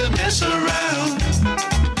mean you mess around.